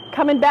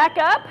 Coming back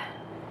up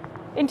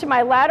into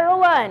my lateral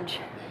lunge.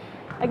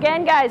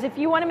 Again, guys, if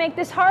you want to make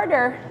this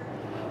harder,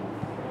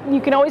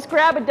 you can always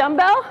grab a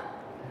dumbbell.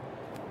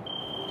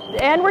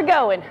 And we're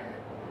going.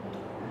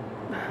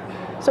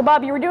 So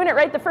Bob, you were doing it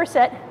right the first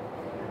set.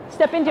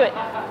 Step into it.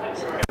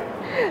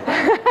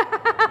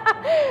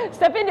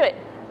 Step into it.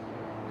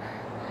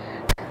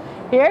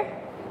 Here,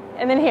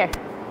 and then here.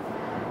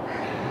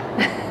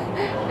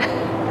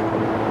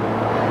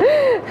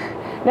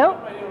 Nope.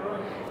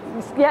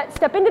 Yeah,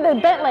 step into the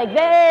bent leg.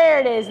 There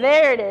it is,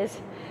 there it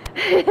is.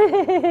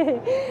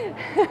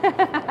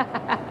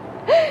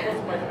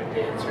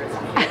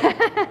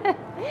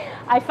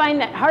 I find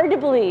that hard to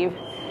believe.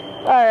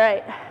 All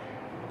right.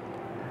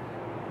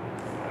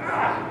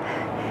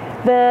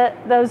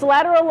 Those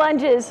lateral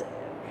lunges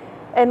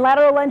and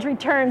lateral lunge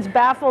returns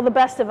baffle the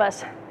best of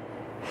us.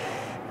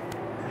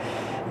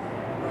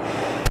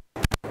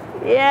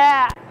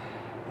 Yeah.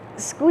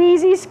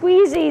 Squeezy,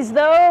 squeezies,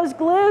 those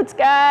glutes,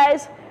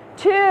 guys.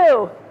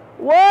 2,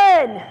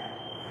 1.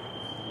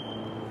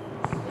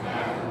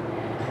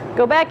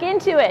 Go back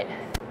into it.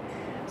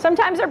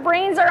 Sometimes our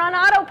brains are on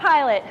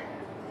autopilot.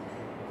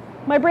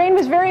 My brain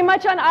was very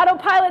much on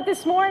autopilot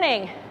this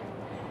morning.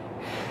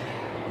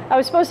 I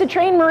was supposed to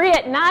train Marie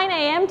at 9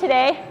 a.m.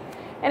 today,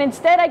 and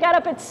instead I got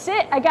up at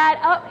 6. I got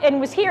up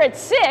and was here at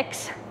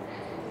 6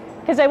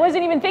 because I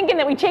wasn't even thinking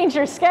that we changed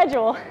her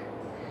schedule.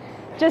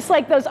 Just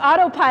like those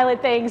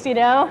autopilot things, you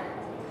know.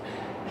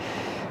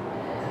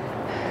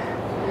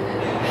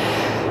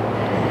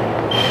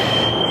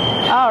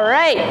 All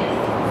right,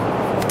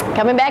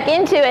 coming back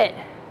into it.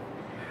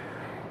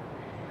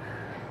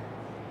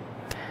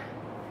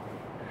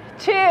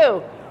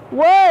 2,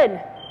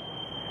 1.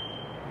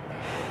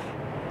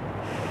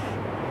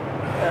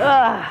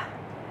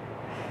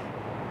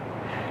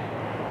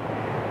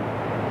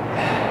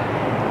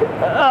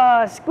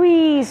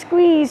 Squeeze,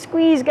 squeeze,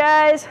 squeeze,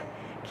 guys.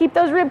 Keep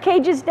those rib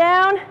cages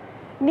down,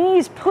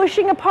 knees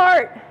pushing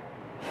apart.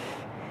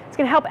 It's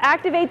going to help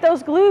activate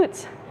those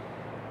glutes.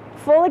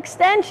 Full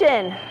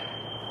extension.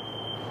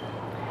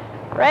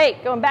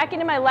 Right, going back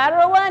into my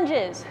lateral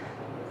lunges.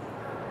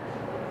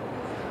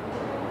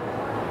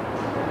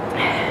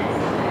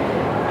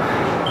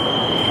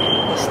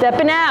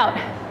 Stepping out.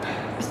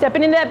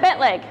 Stepping into that bent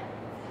leg.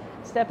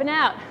 Stepping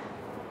out.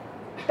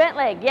 Bent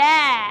leg,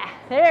 yeah.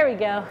 There we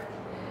go.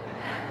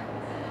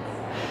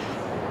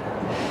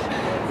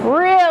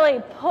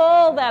 Really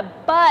pull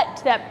that butt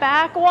to that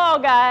back wall,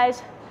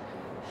 guys.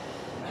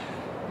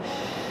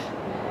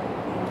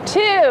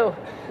 2,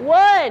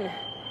 1.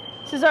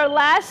 This is our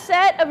last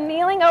set of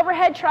kneeling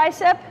overhead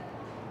tricep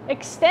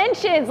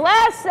extensions.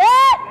 Last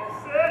set.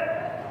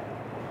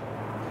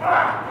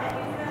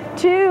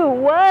 2,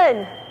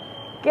 1.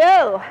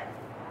 Go.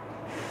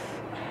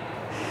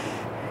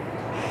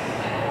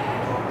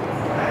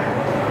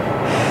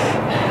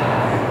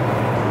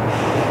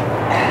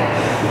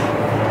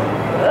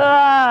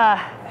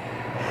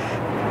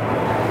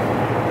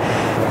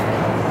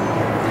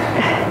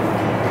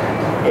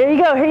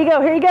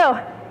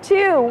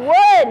 2,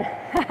 1.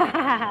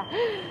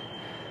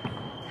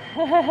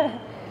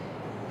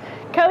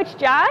 Coach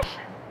Josh,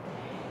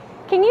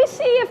 can you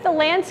see if the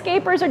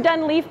landscapers are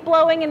done leaf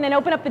blowing and then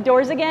open up the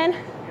doors again?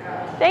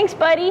 Yeah. Thanks,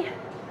 buddy.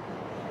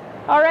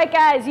 All right,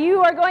 guys,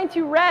 you are going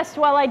to rest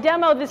while I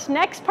demo this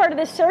next part of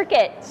the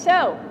circuit.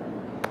 So,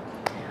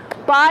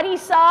 body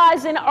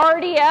saws and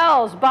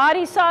RDLs.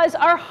 Body saws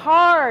are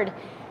hard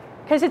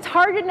because it's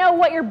hard to know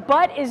what your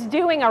butt is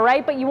doing, all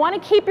right? But you want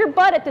to keep your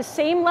butt at the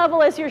same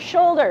level as your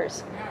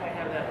shoulders. Now I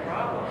have that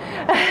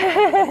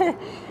problem.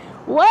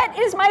 What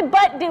is my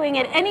butt doing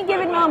at any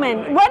given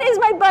moment? What is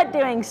my butt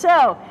doing?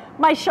 So,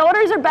 my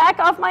shoulders are back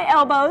off my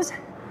elbows.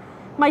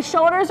 My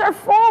shoulders are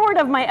forward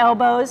of my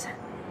elbows.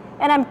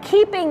 And I'm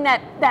keeping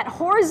that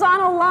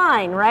horizontal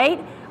line, right?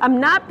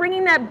 I'm not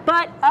bringing that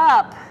butt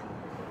up.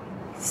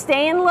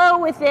 Staying low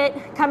with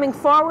it, coming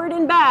forward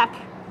and back.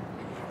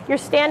 You're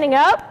standing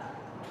up,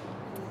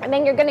 and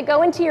then you're gonna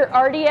go into your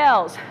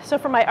RDLs. So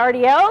for my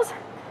RDLs,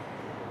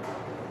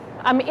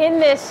 I'm in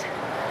this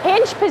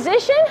hinge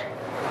position,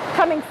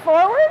 coming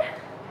forward,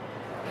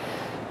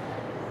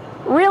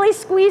 really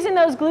squeezing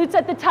those glutes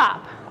at the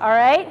top, all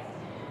right?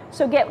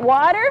 So get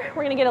water,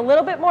 we're gonna get a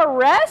little bit more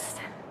rest.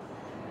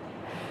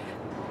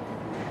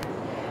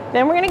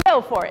 Then we're gonna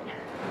go for it.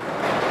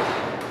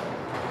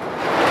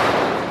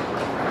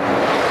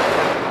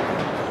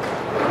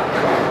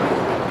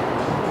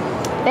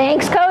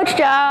 Thanks, Coach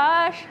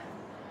Josh.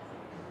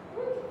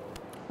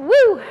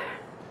 Woo!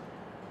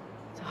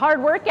 It's a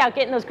hard workout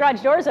getting those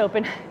garage doors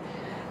open.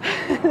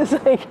 It's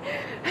like,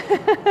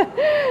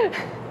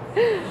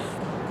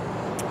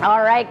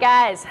 all right,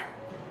 guys.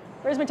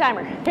 Where's my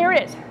timer? Here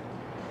it is.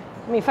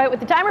 Let me fight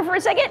with the timer for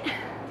a second.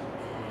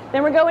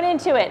 Then we're going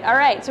into it. All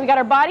right, so we got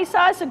our body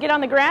saws, so get on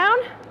the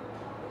ground.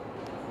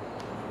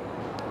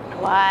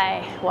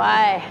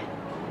 Why?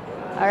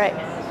 All right.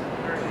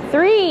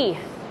 3,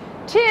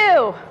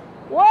 2,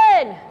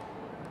 1.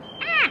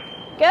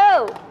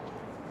 Go.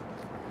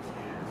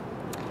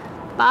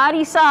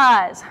 Body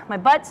saws. My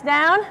butt's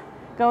down,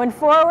 going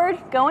forward,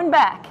 going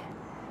back.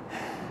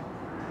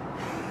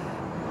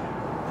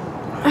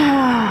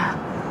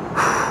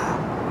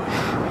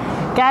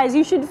 Guys,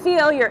 you should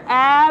feel your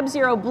abs,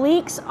 your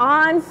obliques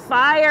on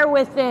fire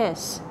with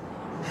this.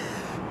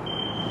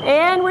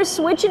 And we're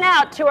switching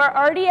out to our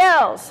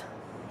RDLs.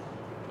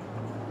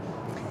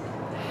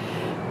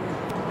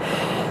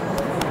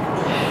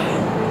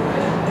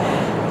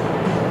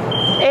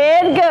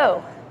 And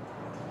go.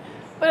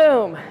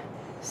 Boom.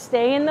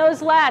 Stay in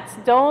those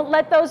lats. Don't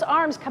let those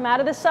arms come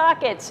out of the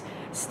sockets.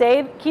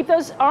 Keep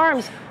those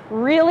arms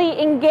really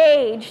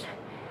engaged.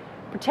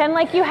 Pretend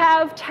like you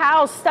have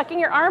towels stuck in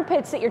your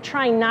armpits that you're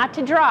trying not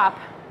to drop.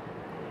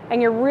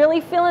 And you're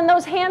really feeling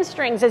those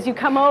hamstrings as you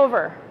come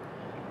over.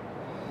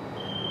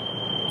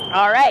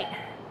 All right,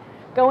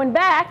 going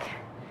back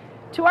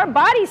to our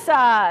body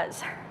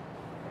saws.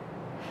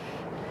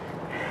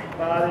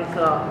 Body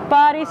saw.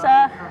 Body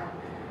saw.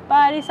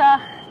 Body saw.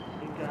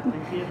 You got to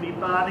give me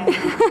body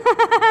saw.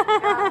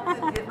 Got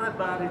to get my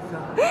body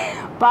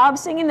saw. Bob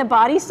singing the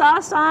body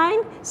saw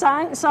song.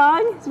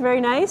 It's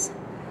very nice.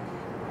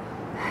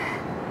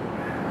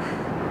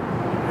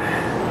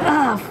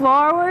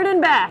 Forward and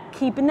back,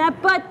 keeping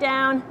that butt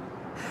down.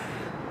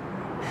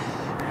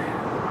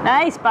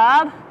 Nice,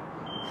 Bob.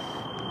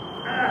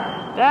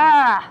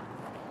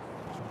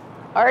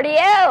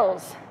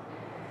 RDLs.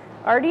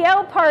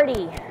 RDL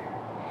party.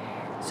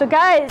 So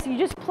guys, you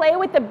just play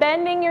with the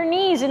bending your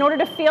knees in order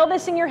to feel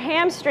this in your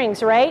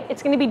hamstrings, right?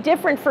 It's going to be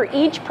different for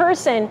each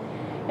person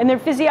and their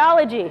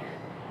physiology.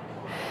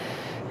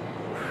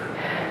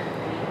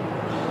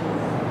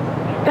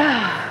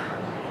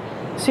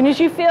 As soon as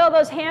you feel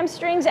those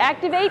hamstrings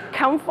activate,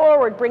 come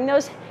forward. Bring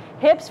those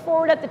hips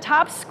forward at the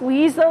top.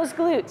 Squeeze those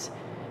glutes.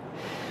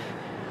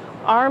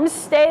 Arms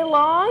stay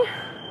long.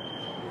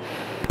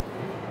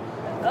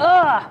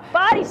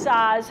 Body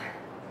saws.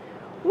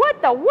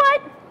 What the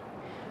what?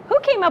 Who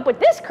came up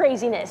with this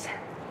craziness?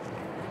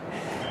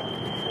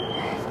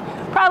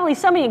 Probably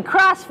somebody in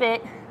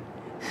CrossFit.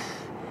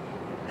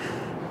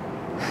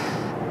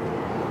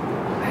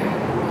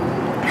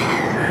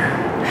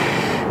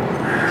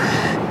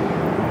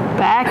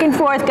 Back and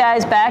forth,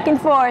 guys, back and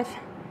forth.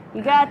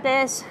 You got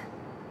this.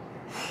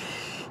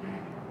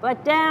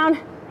 Butt down.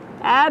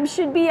 Abs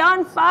should be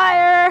on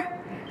fire.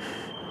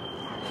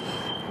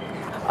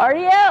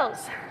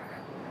 RDLs.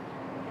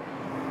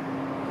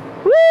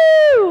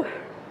 Woo!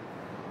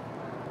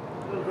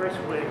 No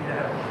graceful way to get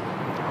out of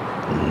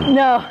it.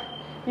 No,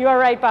 you are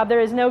right, Bob. There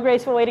is no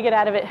graceful way to get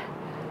out of it.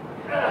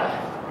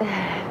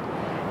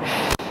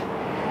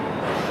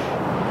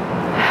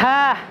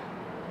 Ha.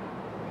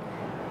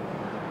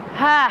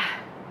 Ha.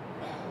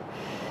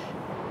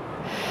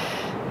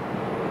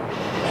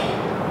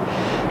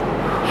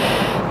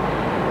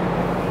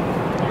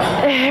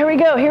 Here we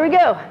go, here we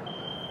go.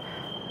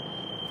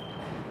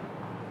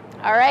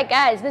 All right,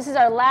 guys, this is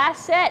our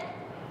last set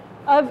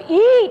of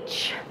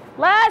each.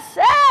 Last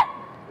set.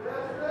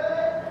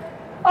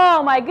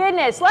 Oh my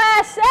goodness,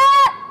 last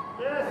set.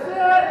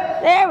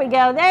 There we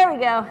go, there we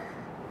go.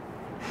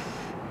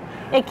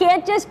 It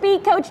can't just be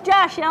Coach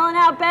Josh yelling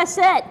out best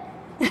set.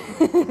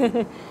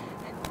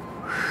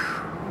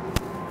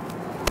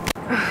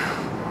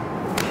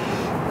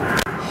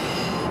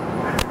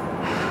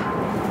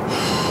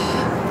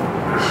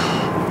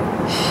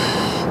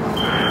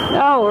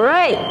 All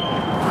right.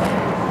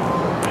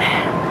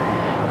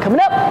 Coming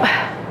up.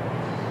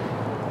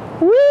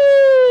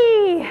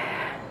 Whee!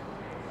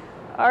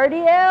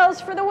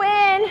 RDLs for the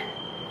win.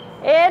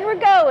 And we're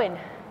going.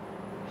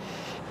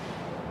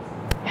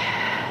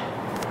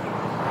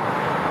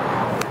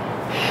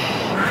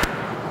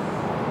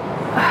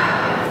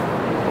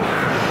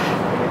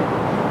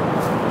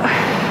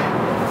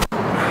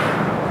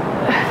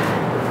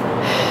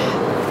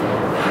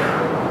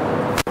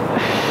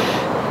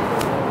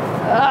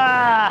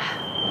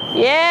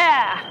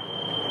 Yeah.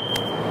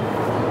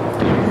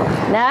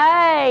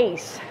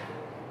 Nice.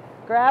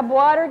 Grab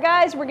water,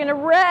 guys. We're going to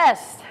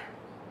rest.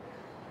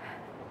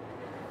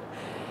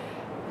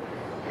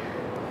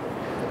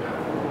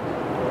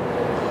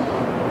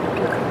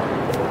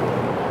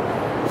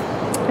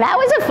 That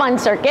was a fun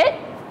circuit.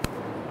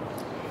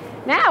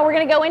 Now we're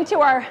going to go into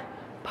our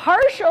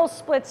partial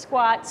split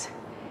squats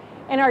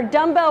and our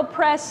dumbbell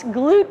press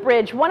glute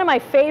bridge, one of my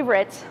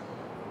favorites.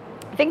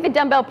 I think the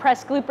dumbbell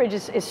press glute bridge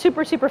is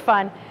super, super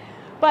fun.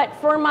 But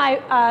for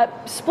my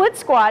split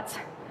squats,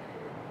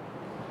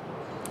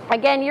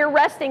 again, you're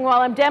resting while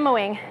I'm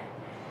demoing.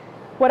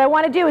 What I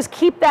want to do is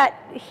keep that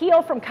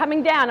heel from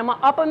coming down. I'm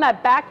up on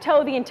that back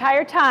toe the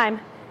entire time,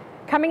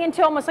 coming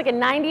into almost like a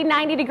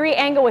 90 degree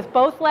angle with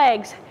both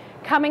legs,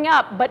 coming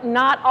up, but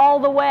not all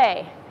the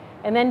way,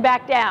 and then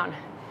back down.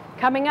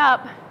 Coming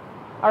up,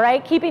 all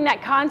right, keeping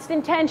that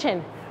constant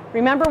tension.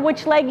 Remember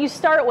which leg you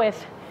start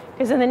with,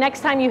 because then the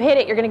next time you hit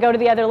it, you're going to go to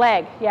the other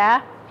leg,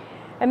 yeah?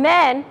 And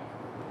then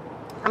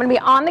I'm going to be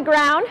on the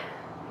ground.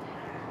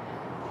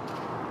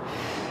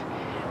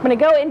 I'm going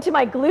to go into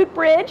my glute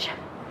bridge.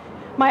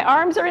 My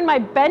arms are in my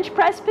bench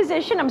press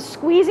position. I'm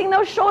squeezing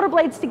those shoulder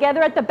blades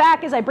together at the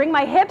back as I bring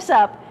my hips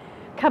up,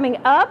 coming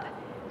up,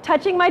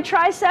 touching my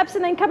triceps,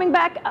 and then coming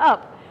back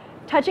up.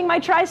 Touching my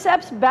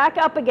triceps, back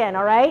up again,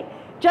 all right?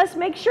 Just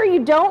make sure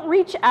you don't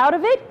reach out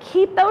of it.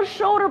 Keep those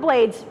shoulder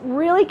blades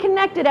really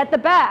connected at the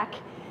back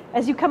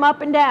as you come up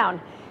and down.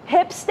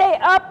 Hips stay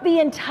up the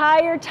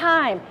entire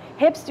time.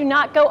 Hips do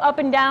not go up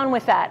and down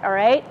with that, all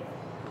right?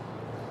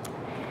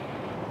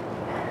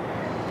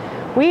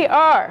 We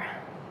are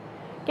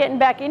getting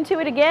back into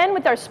it again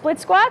with our split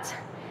squats.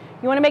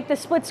 You want to make the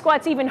split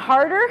squats even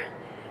harder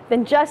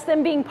than just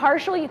them being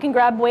partial. You can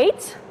grab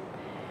weights.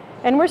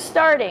 And we're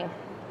starting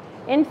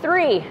in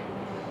 3,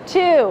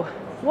 2,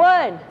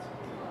 1.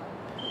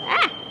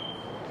 Ah.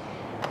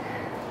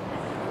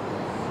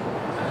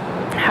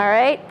 All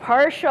right,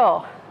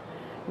 partial,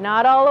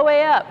 not all the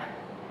way up.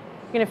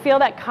 You're going to feel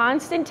that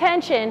constant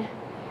tension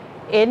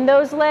in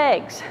those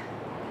legs.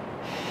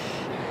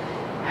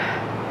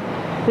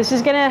 This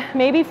is going to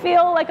maybe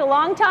feel like a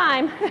long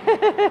time.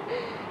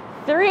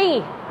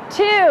 3,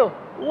 2,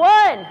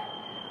 1.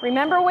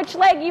 Remember which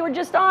leg you were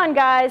just on,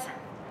 guys.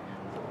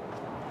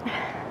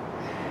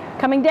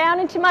 Coming down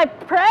into my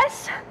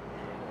press,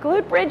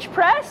 glute bridge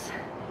press.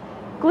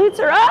 Glutes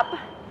are up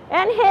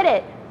and hit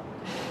it.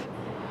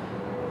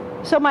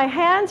 So my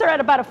hands are at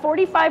about a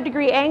 45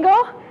 degree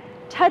angle,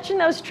 touching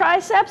those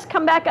triceps,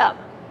 come back up.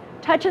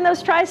 Touching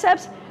those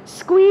triceps,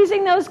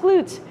 squeezing those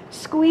glutes,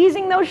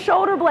 squeezing those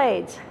shoulder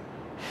blades.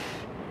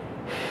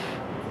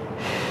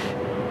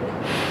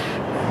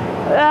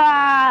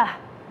 Ah.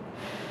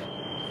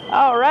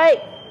 All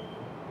right.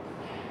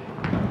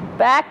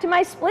 Back to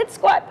my split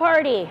squat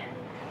party.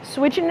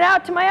 Switching it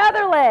out to my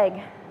other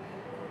leg.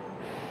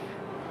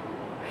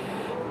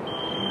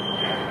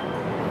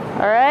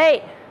 All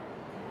right.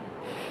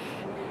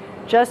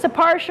 Just a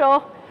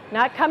partial,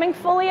 not coming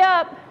fully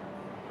up.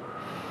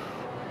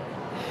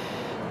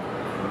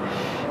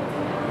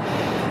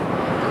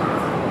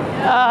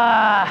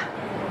 Ah.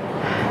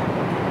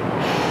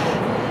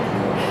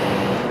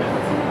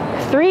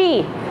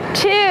 3,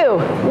 2,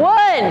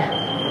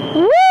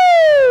 1.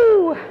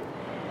 Woo!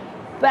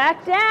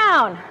 Back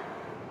down.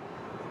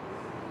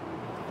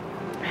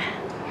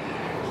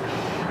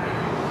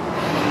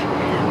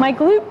 My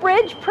glute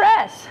bridge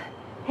press.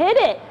 Hit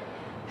it.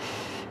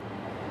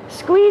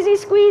 Squeezy,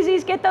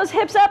 squeezies. Get those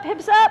hips up,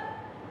 hips up.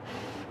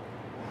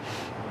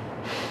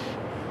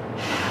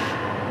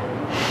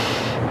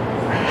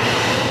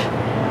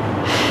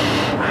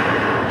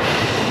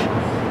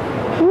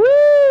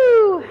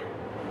 Woo!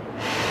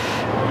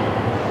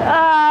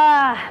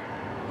 Ah.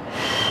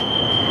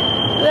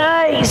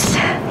 Nice.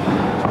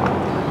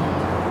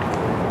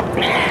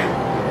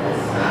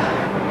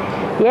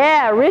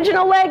 Yeah,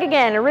 original leg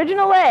again,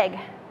 original leg.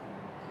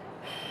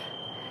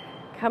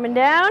 Coming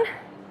down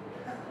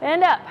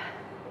and up.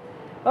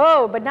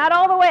 Oh, but not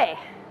all the way.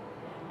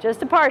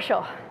 Just a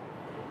partial.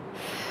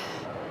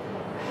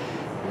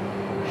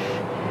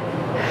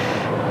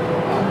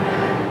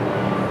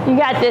 You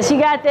got this, you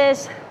got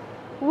this.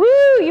 Woo,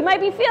 you might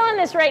be feeling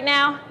this right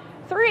now.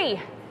 3,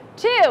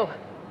 2,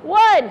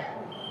 1.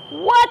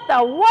 What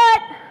the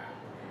what?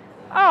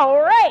 All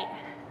right.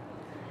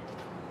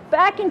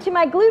 Back into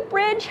my glute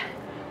bridge.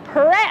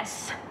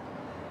 Press.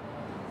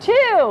 2,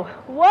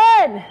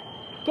 1,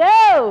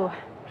 go.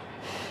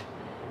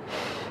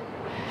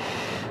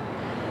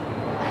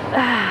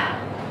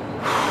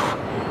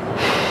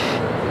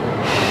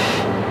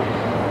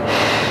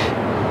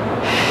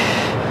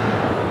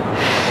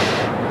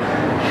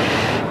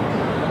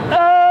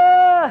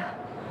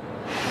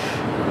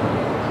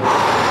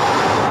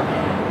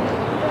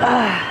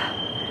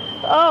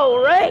 All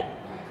right.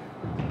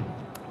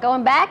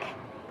 Going back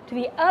to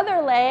the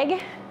other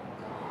leg.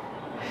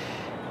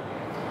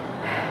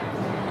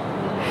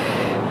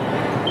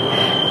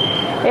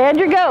 And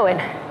you're going.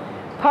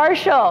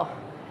 Partial.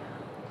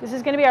 This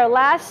is going to be our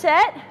last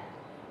set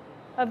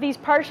of these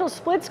partial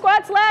split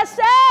squats. Last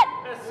set.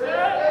 Yes,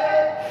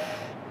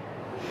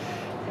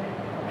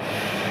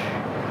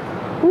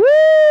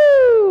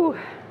 woo!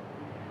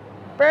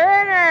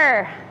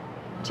 Burner.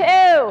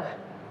 2,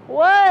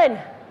 1.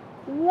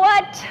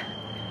 What?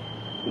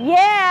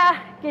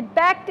 Yeah. Get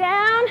back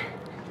down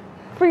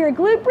for your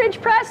glute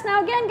bridge press.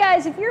 Now again,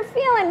 guys, if you're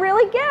feeling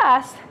really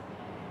gassed,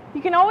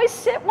 you can always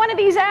sit one of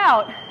these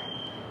out.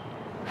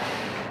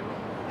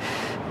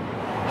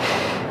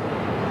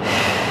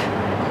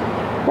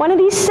 One of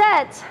these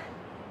sets,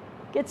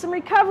 get some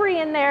recovery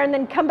in there and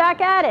then come back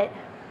at it.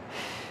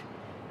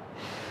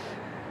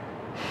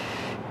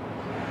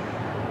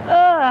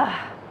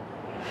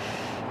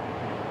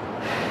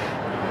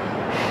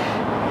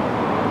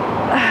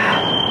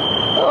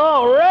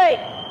 All right.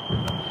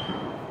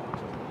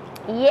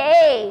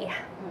 Yay.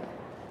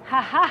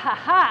 Ha ha ha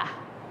ha.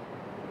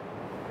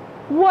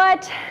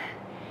 What?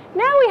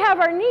 Now we have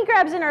our knee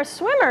grabs and our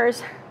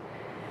swimmers.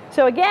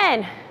 So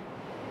again,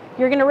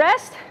 you're going to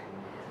rest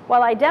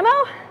while I demo.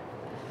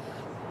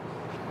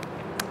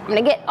 I'm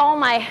going to get all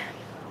my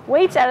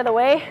weights out of the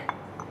way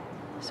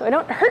so I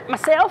don't hurt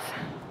myself.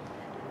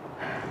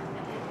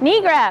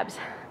 Knee grabs.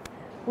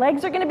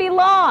 Legs are going to be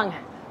long.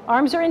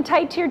 Arms are in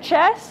tight to your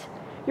chest.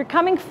 You're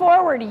coming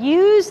forward.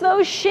 Use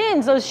those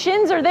shins. Those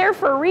shins are there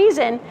for a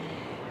reason.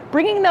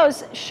 Bringing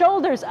those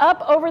shoulders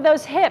up over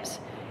those hips.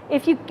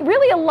 If you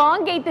really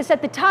elongate this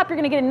at the top, you're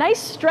going to get a nice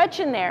stretch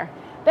in there.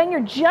 Then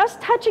you're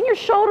just touching your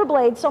shoulder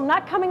blades, so I'm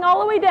not coming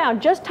all the way down,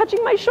 just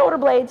touching my shoulder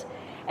blades,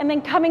 and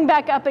then coming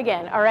back up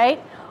again, all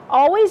right?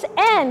 Always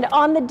end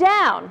on the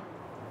down.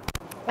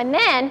 And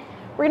then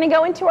we're going to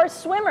go into our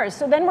swimmers.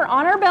 So then we're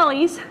on our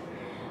bellies.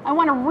 I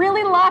want to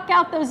really lock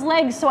out those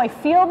legs so I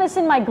feel this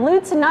in my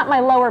glutes and not my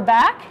lower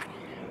back.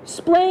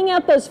 Splaying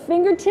out those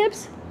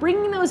fingertips,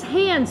 bringing those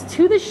hands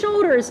to the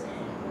shoulders,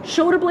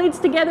 shoulder blades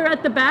together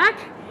at the back,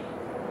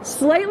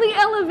 slightly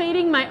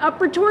elevating my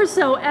upper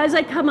torso as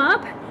I come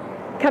up,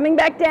 coming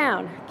back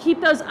down.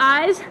 Keep those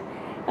eyes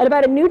at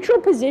about a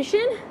neutral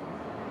position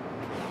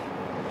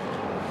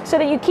so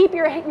that you keep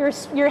your head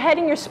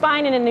and your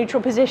spine in a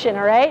neutral position,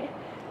 all right?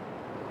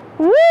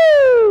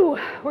 Woo!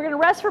 We're gonna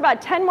rest for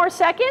about 10 more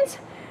seconds.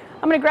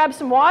 I'm gonna grab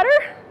some water,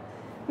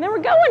 and then we're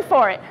going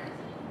for it.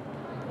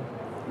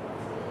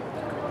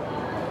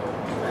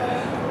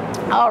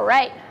 All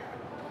right.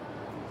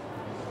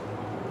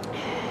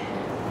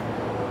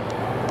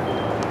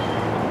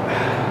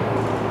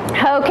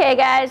 Okay,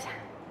 guys.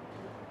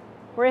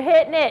 We're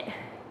hitting it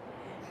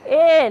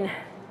in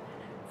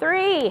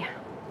 3,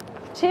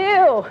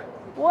 2,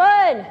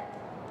 1.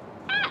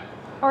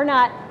 Or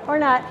not, or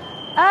not.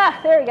 Ah,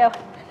 there we go.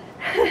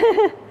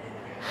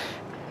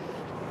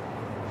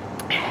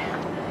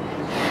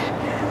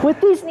 With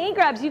these knee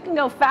grabs, you can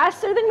go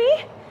faster than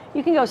me.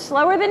 You can go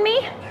slower than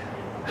me.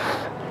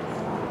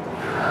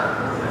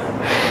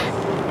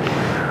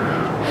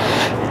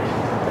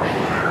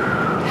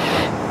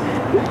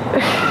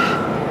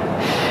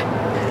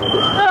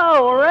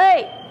 All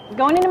right,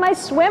 going into my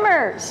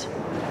swimmers.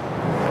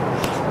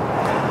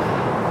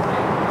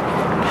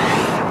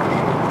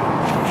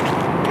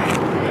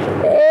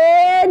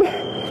 And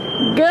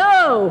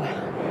go.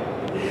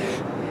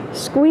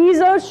 Squeeze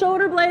those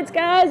shoulder blades,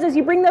 guys, as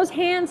you bring those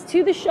hands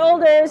to the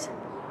shoulders.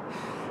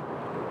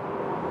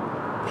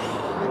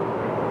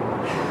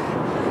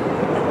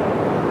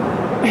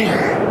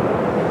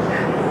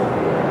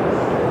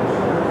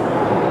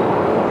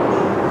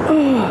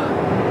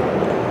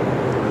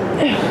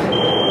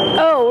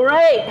 All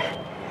right,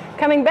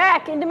 coming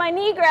back into my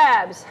knee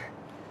grabs.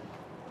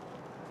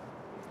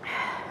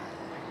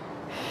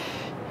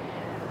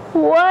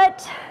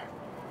 What?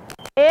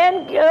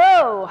 And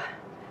go.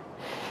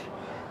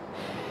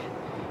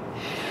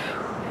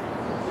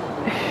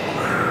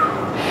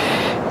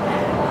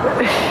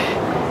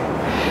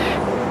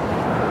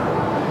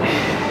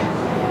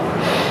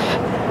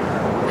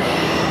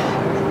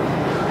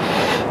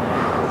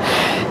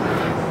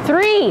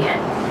 Three,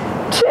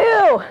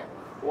 2,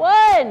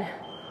 1.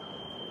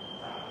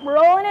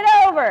 Rolling it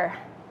over.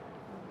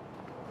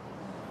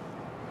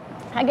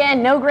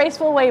 Again, no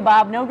graceful way,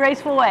 Bob. No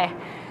graceful way.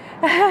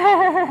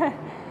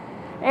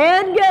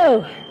 And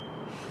go.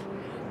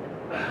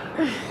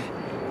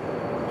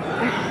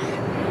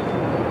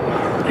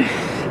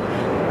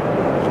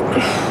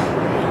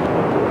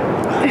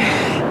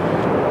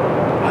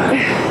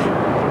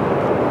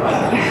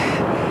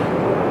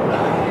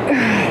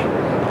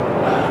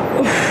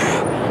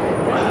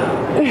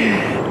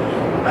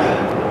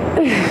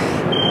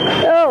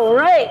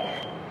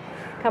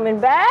 Coming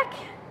back.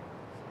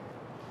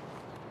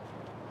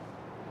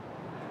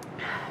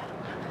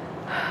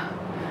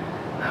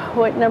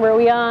 What number are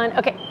we on?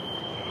 Okay,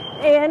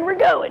 and we're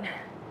going.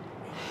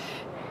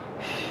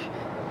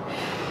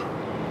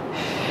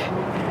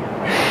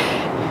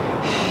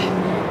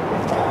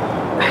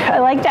 I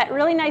like that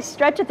really nice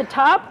stretch at the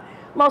top.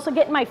 I'm also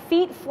getting my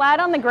feet flat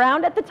on the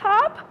ground at the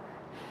top.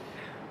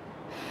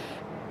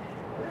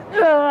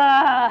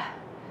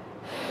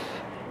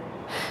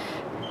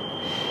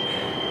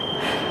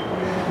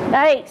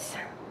 Nice.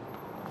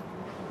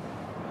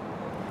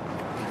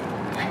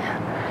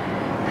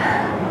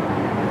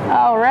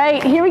 All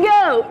right, here we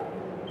go.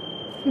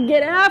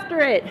 Get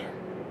after it.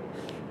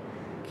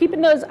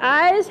 Keeping those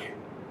eyes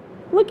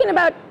looking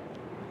about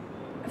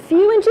a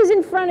few inches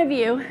in front of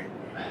you.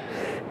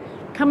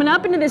 Coming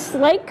up into this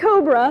slight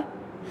cobra.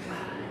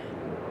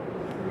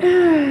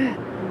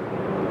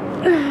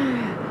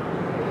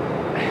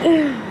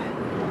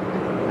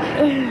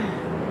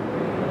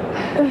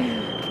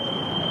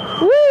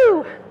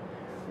 Woo!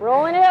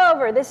 Rolling it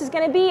over. This is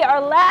going to be our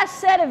last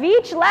set of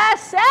each.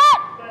 Last set.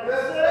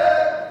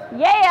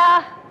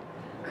 Yeah.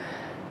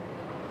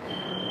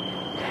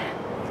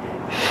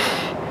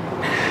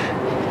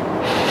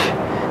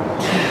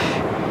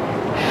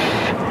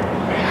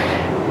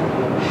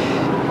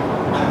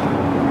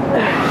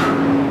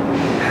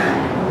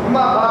 Come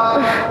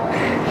on, Bob.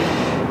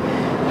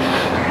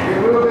 You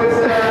move this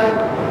down.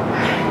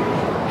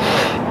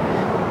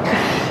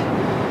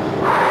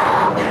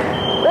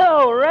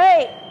 All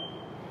right.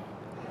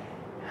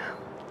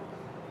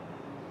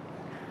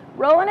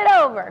 Rolling it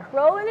over,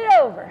 rolling it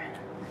over.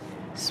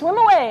 Swim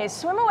away,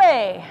 swim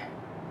away.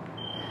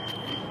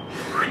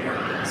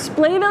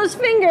 Splay those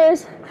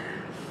fingers.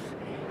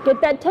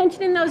 Get that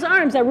tension in those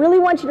arms. I really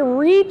want you to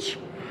reach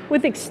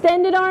with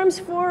extended arms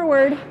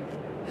forward.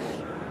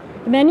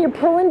 And then you're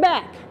pulling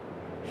back.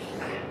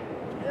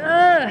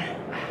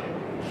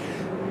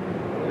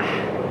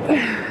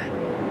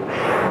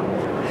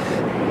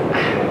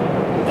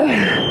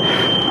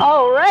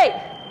 All right.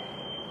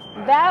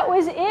 That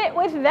was it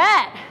with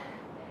that.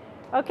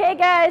 Okay,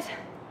 guys.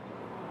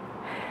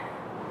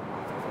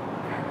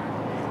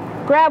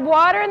 Grab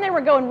water, and then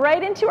we're going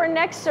right into our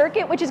next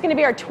circuit, which is going to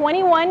be our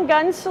 21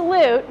 gun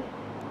salute.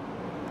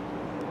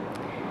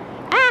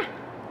 Ah!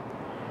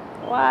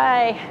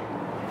 Why?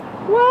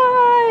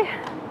 Why?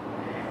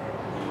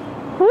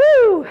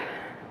 Woo!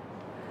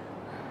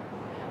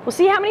 We'll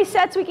see how many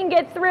sets we can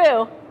get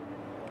through.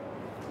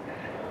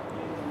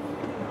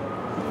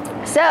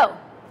 So,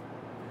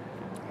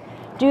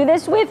 do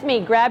this with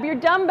me. Grab your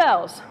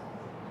dumbbells.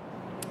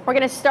 We're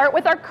going to start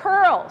with our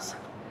curls.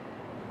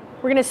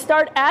 We're going to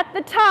start at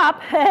the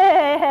top.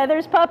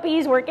 Heather's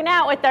puppies working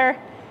out with her.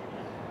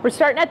 We're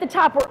starting at the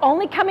top. We're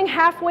only coming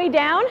halfway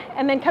down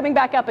and then coming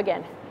back up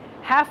again.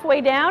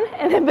 Halfway down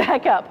and then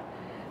back up.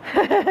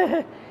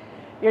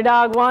 Your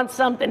dog wants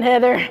something,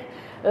 Heather.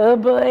 Oh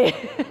boy.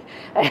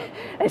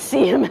 I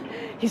see him.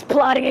 He's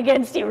plotting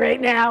against you right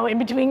now in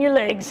between your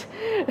legs.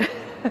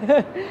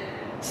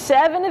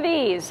 7 of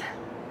these.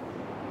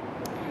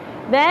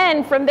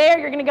 Then from there,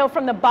 you're going to go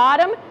from the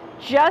bottom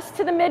just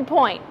to the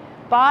midpoint.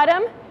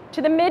 Bottom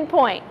to the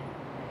midpoint.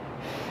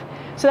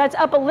 So that's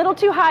up a little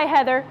too high,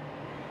 Heather.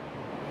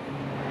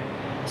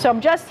 So I'm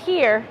just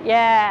here.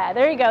 Yeah,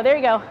 there you go, there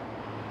you go.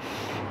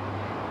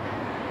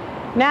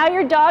 Now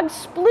your dog's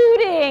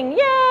splooting.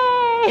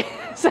 Yay!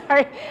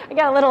 Sorry, I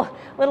got a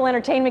little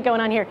entertainment going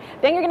on here.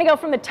 Then you're going to go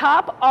from the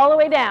top all the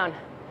way down.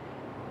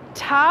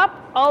 Top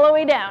all the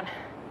way down.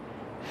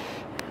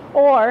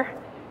 Or,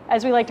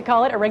 as we like to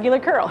call it, a regular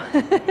curl.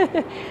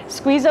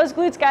 Squeeze those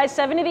glutes, guys.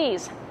 7 of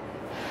these.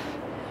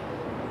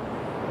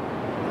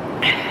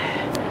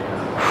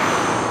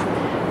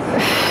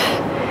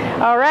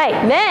 All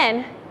right,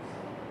 then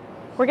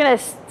we're going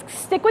to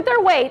stick with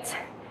our weights,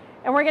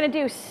 and we're going to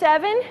do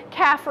 7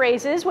 calf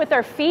raises with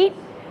our feet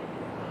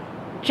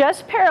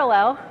just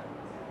parallel.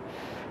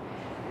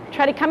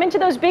 Try to come into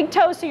those big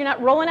toes so you're not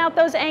rolling out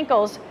those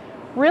ankles.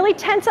 Really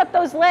tense up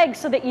those legs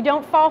so that you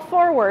don't fall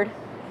forward.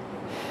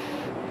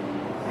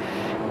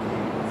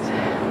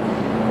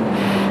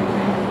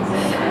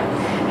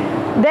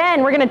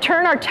 Then we're going to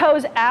turn our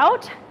toes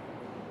out,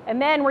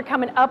 and then we're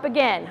coming up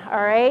again,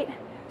 all right?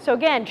 So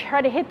again,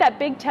 try to hit that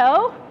big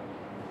toe.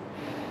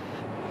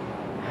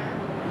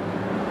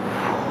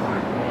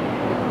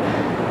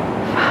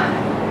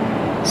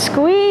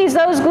 Squeeze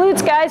those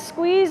glutes, guys.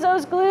 Squeeze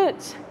those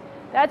glutes.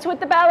 That's what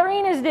the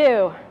ballerinas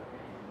do.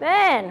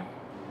 Then,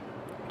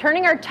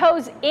 turning our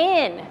toes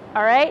in,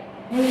 all right?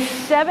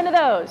 7 of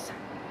those.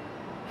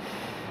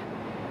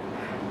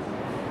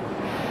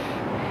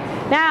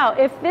 Now,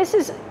 if this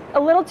is a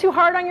little too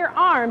hard on your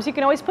arms, you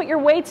can always put your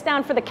weights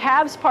down for the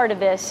calves part of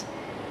this.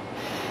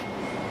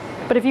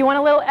 But if you want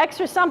a little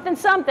extra something,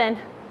 something.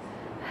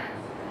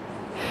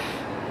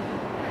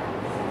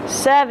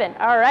 7,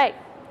 all right.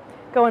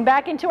 Going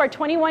back into our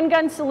 21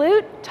 gun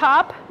salute,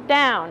 top,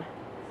 down.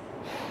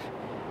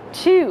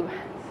 2.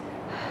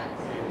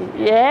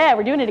 Yeah,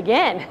 we're doing it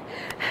again.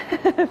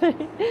 4,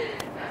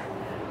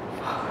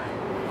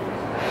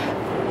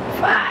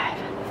 5.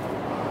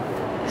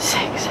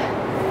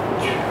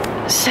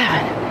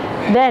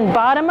 7. Then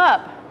bottom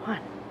up. 1,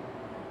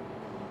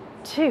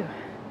 2.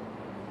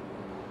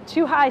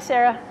 Too high,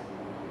 Sarah.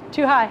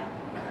 Too high.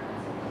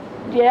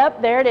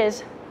 Yep, there it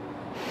is.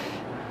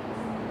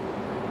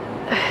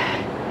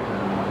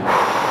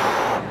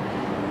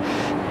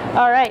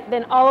 All right,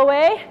 then all the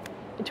way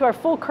into our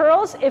full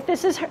curls. If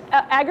this is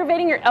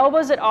aggravating your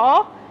elbows at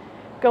all,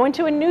 go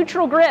into a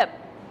neutral grip.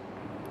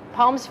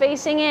 Palms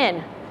facing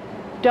in.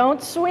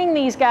 Don't swing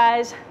these,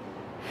 guys.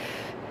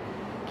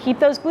 Keep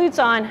those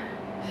glutes on.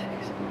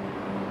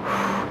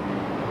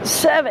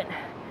 7.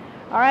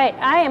 All right,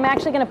 I am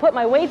actually going to put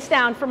my weights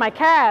down for my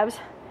calves.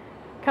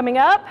 Coming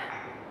up,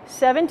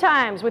 7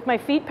 times with my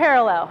feet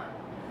parallel.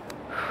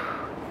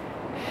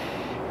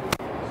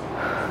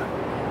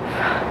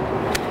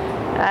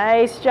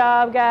 Nice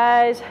job,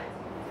 guys.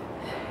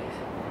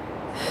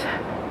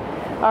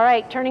 All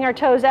right, turning our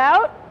toes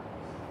out.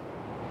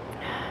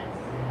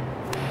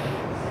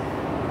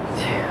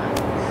 2, 3,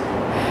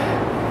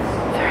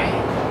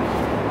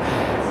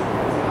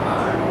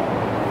 4,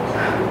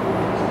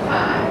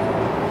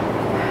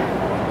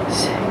 5,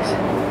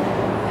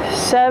 6,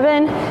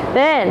 7.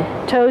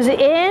 Then toes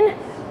in.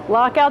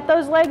 Lock out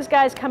those legs,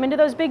 guys. Come into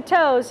those big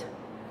toes.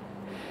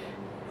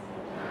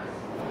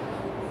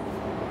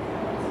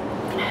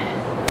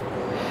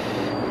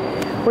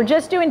 We're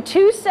just doing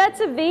 2 sets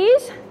of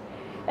these,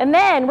 and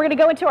then we're going to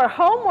go into our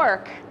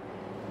homework.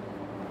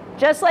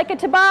 Just like a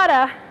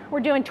Tabata, we're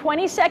doing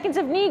 20 seconds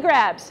of knee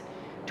grabs,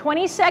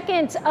 20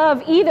 seconds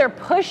of either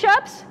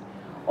push-ups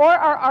or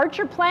our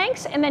archer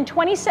planks, and then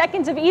 20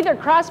 seconds of either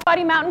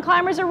crossbody mountain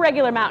climbers or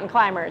regular mountain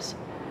climbers.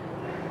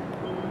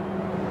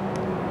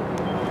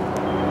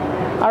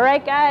 All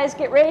right, guys,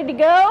 get ready to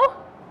go.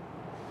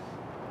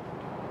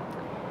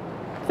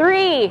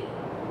 3,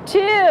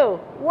 2,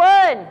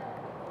 1.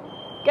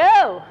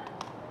 Go.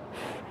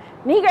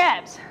 Knee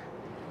grabs.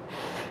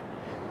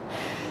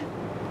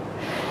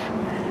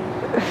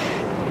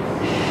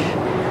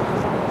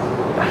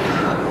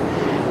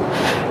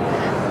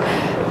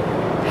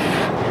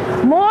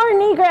 More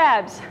knee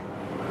grabs.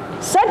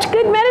 Such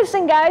good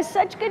medicine, guys.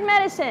 Such good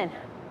medicine.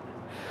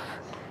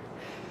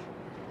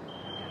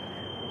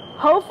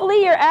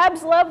 Hopefully your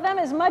abs love them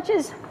as much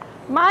as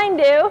mine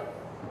do.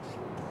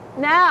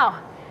 Now,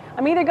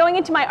 I'm either going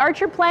into my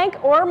archer plank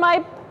or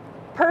my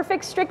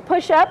perfect strict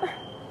push-up.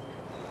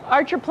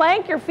 Archer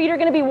plank, your feet are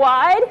going to be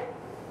wide.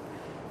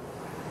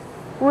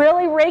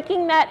 Really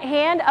raking that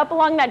hand up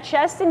along that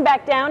chest and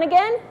back down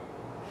again.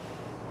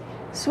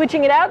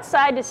 Switching it out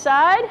side to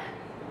side.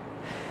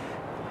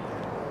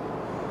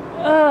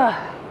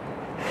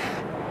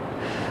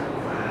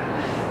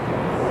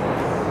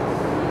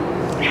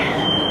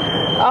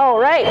 All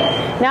right,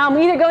 now I'm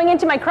either going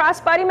into my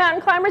crossbody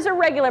mountain climbers or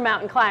regular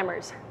mountain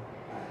climbers.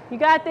 You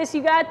got this,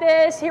 you got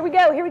this. Here we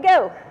go, here we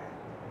go.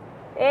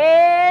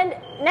 And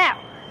now.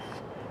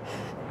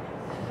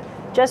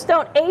 Just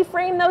don't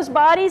A-frame those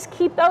bodies.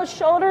 Keep those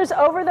shoulders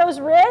over those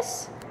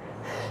wrists.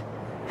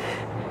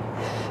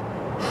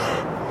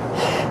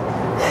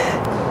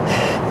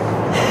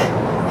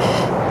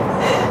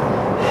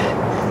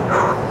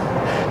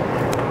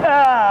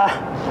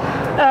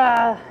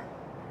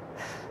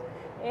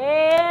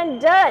 And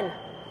done.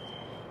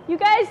 You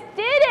guys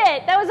did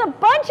it. That was a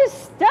bunch of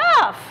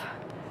stuff.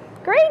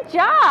 Great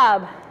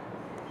job.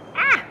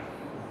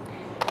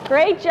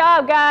 Great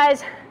job,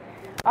 guys.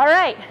 All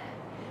right.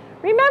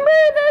 Remember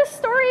the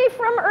story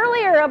from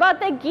earlier about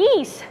the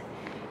geese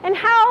and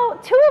how 2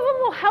 of them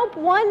will help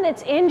one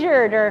that's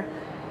injured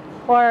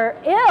or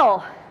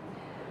ill.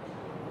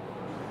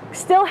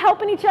 Still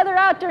helping each other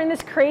out during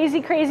this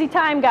crazy, crazy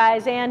time,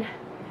 guys, and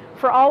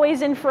for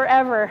always and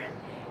forever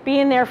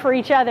being there for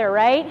each other,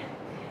 right?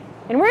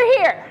 And we're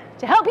here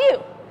to help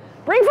you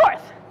bring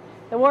forth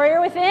the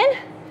warrior within.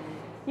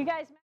 You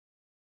guys.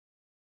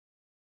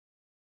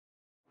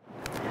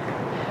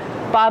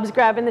 Bob's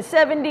grabbing the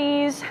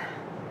 70s.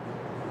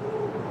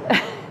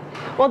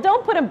 Well,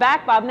 don't put them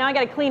back, Bob. Now I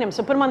got to clean them,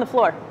 so put them on the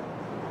floor.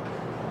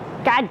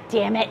 God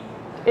damn it.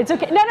 It's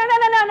okay. No. Put them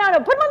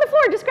on the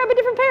floor. Just grab a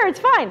different pair. It's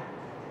fine.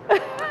 I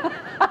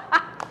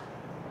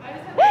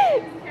just have to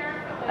use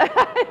carefully.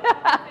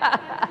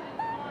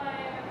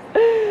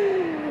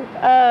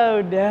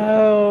 Oh,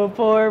 no.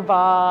 Poor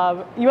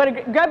Bob. You want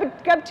to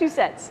grab 2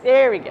 sets.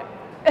 There we go.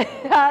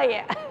 Oh,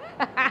 yeah.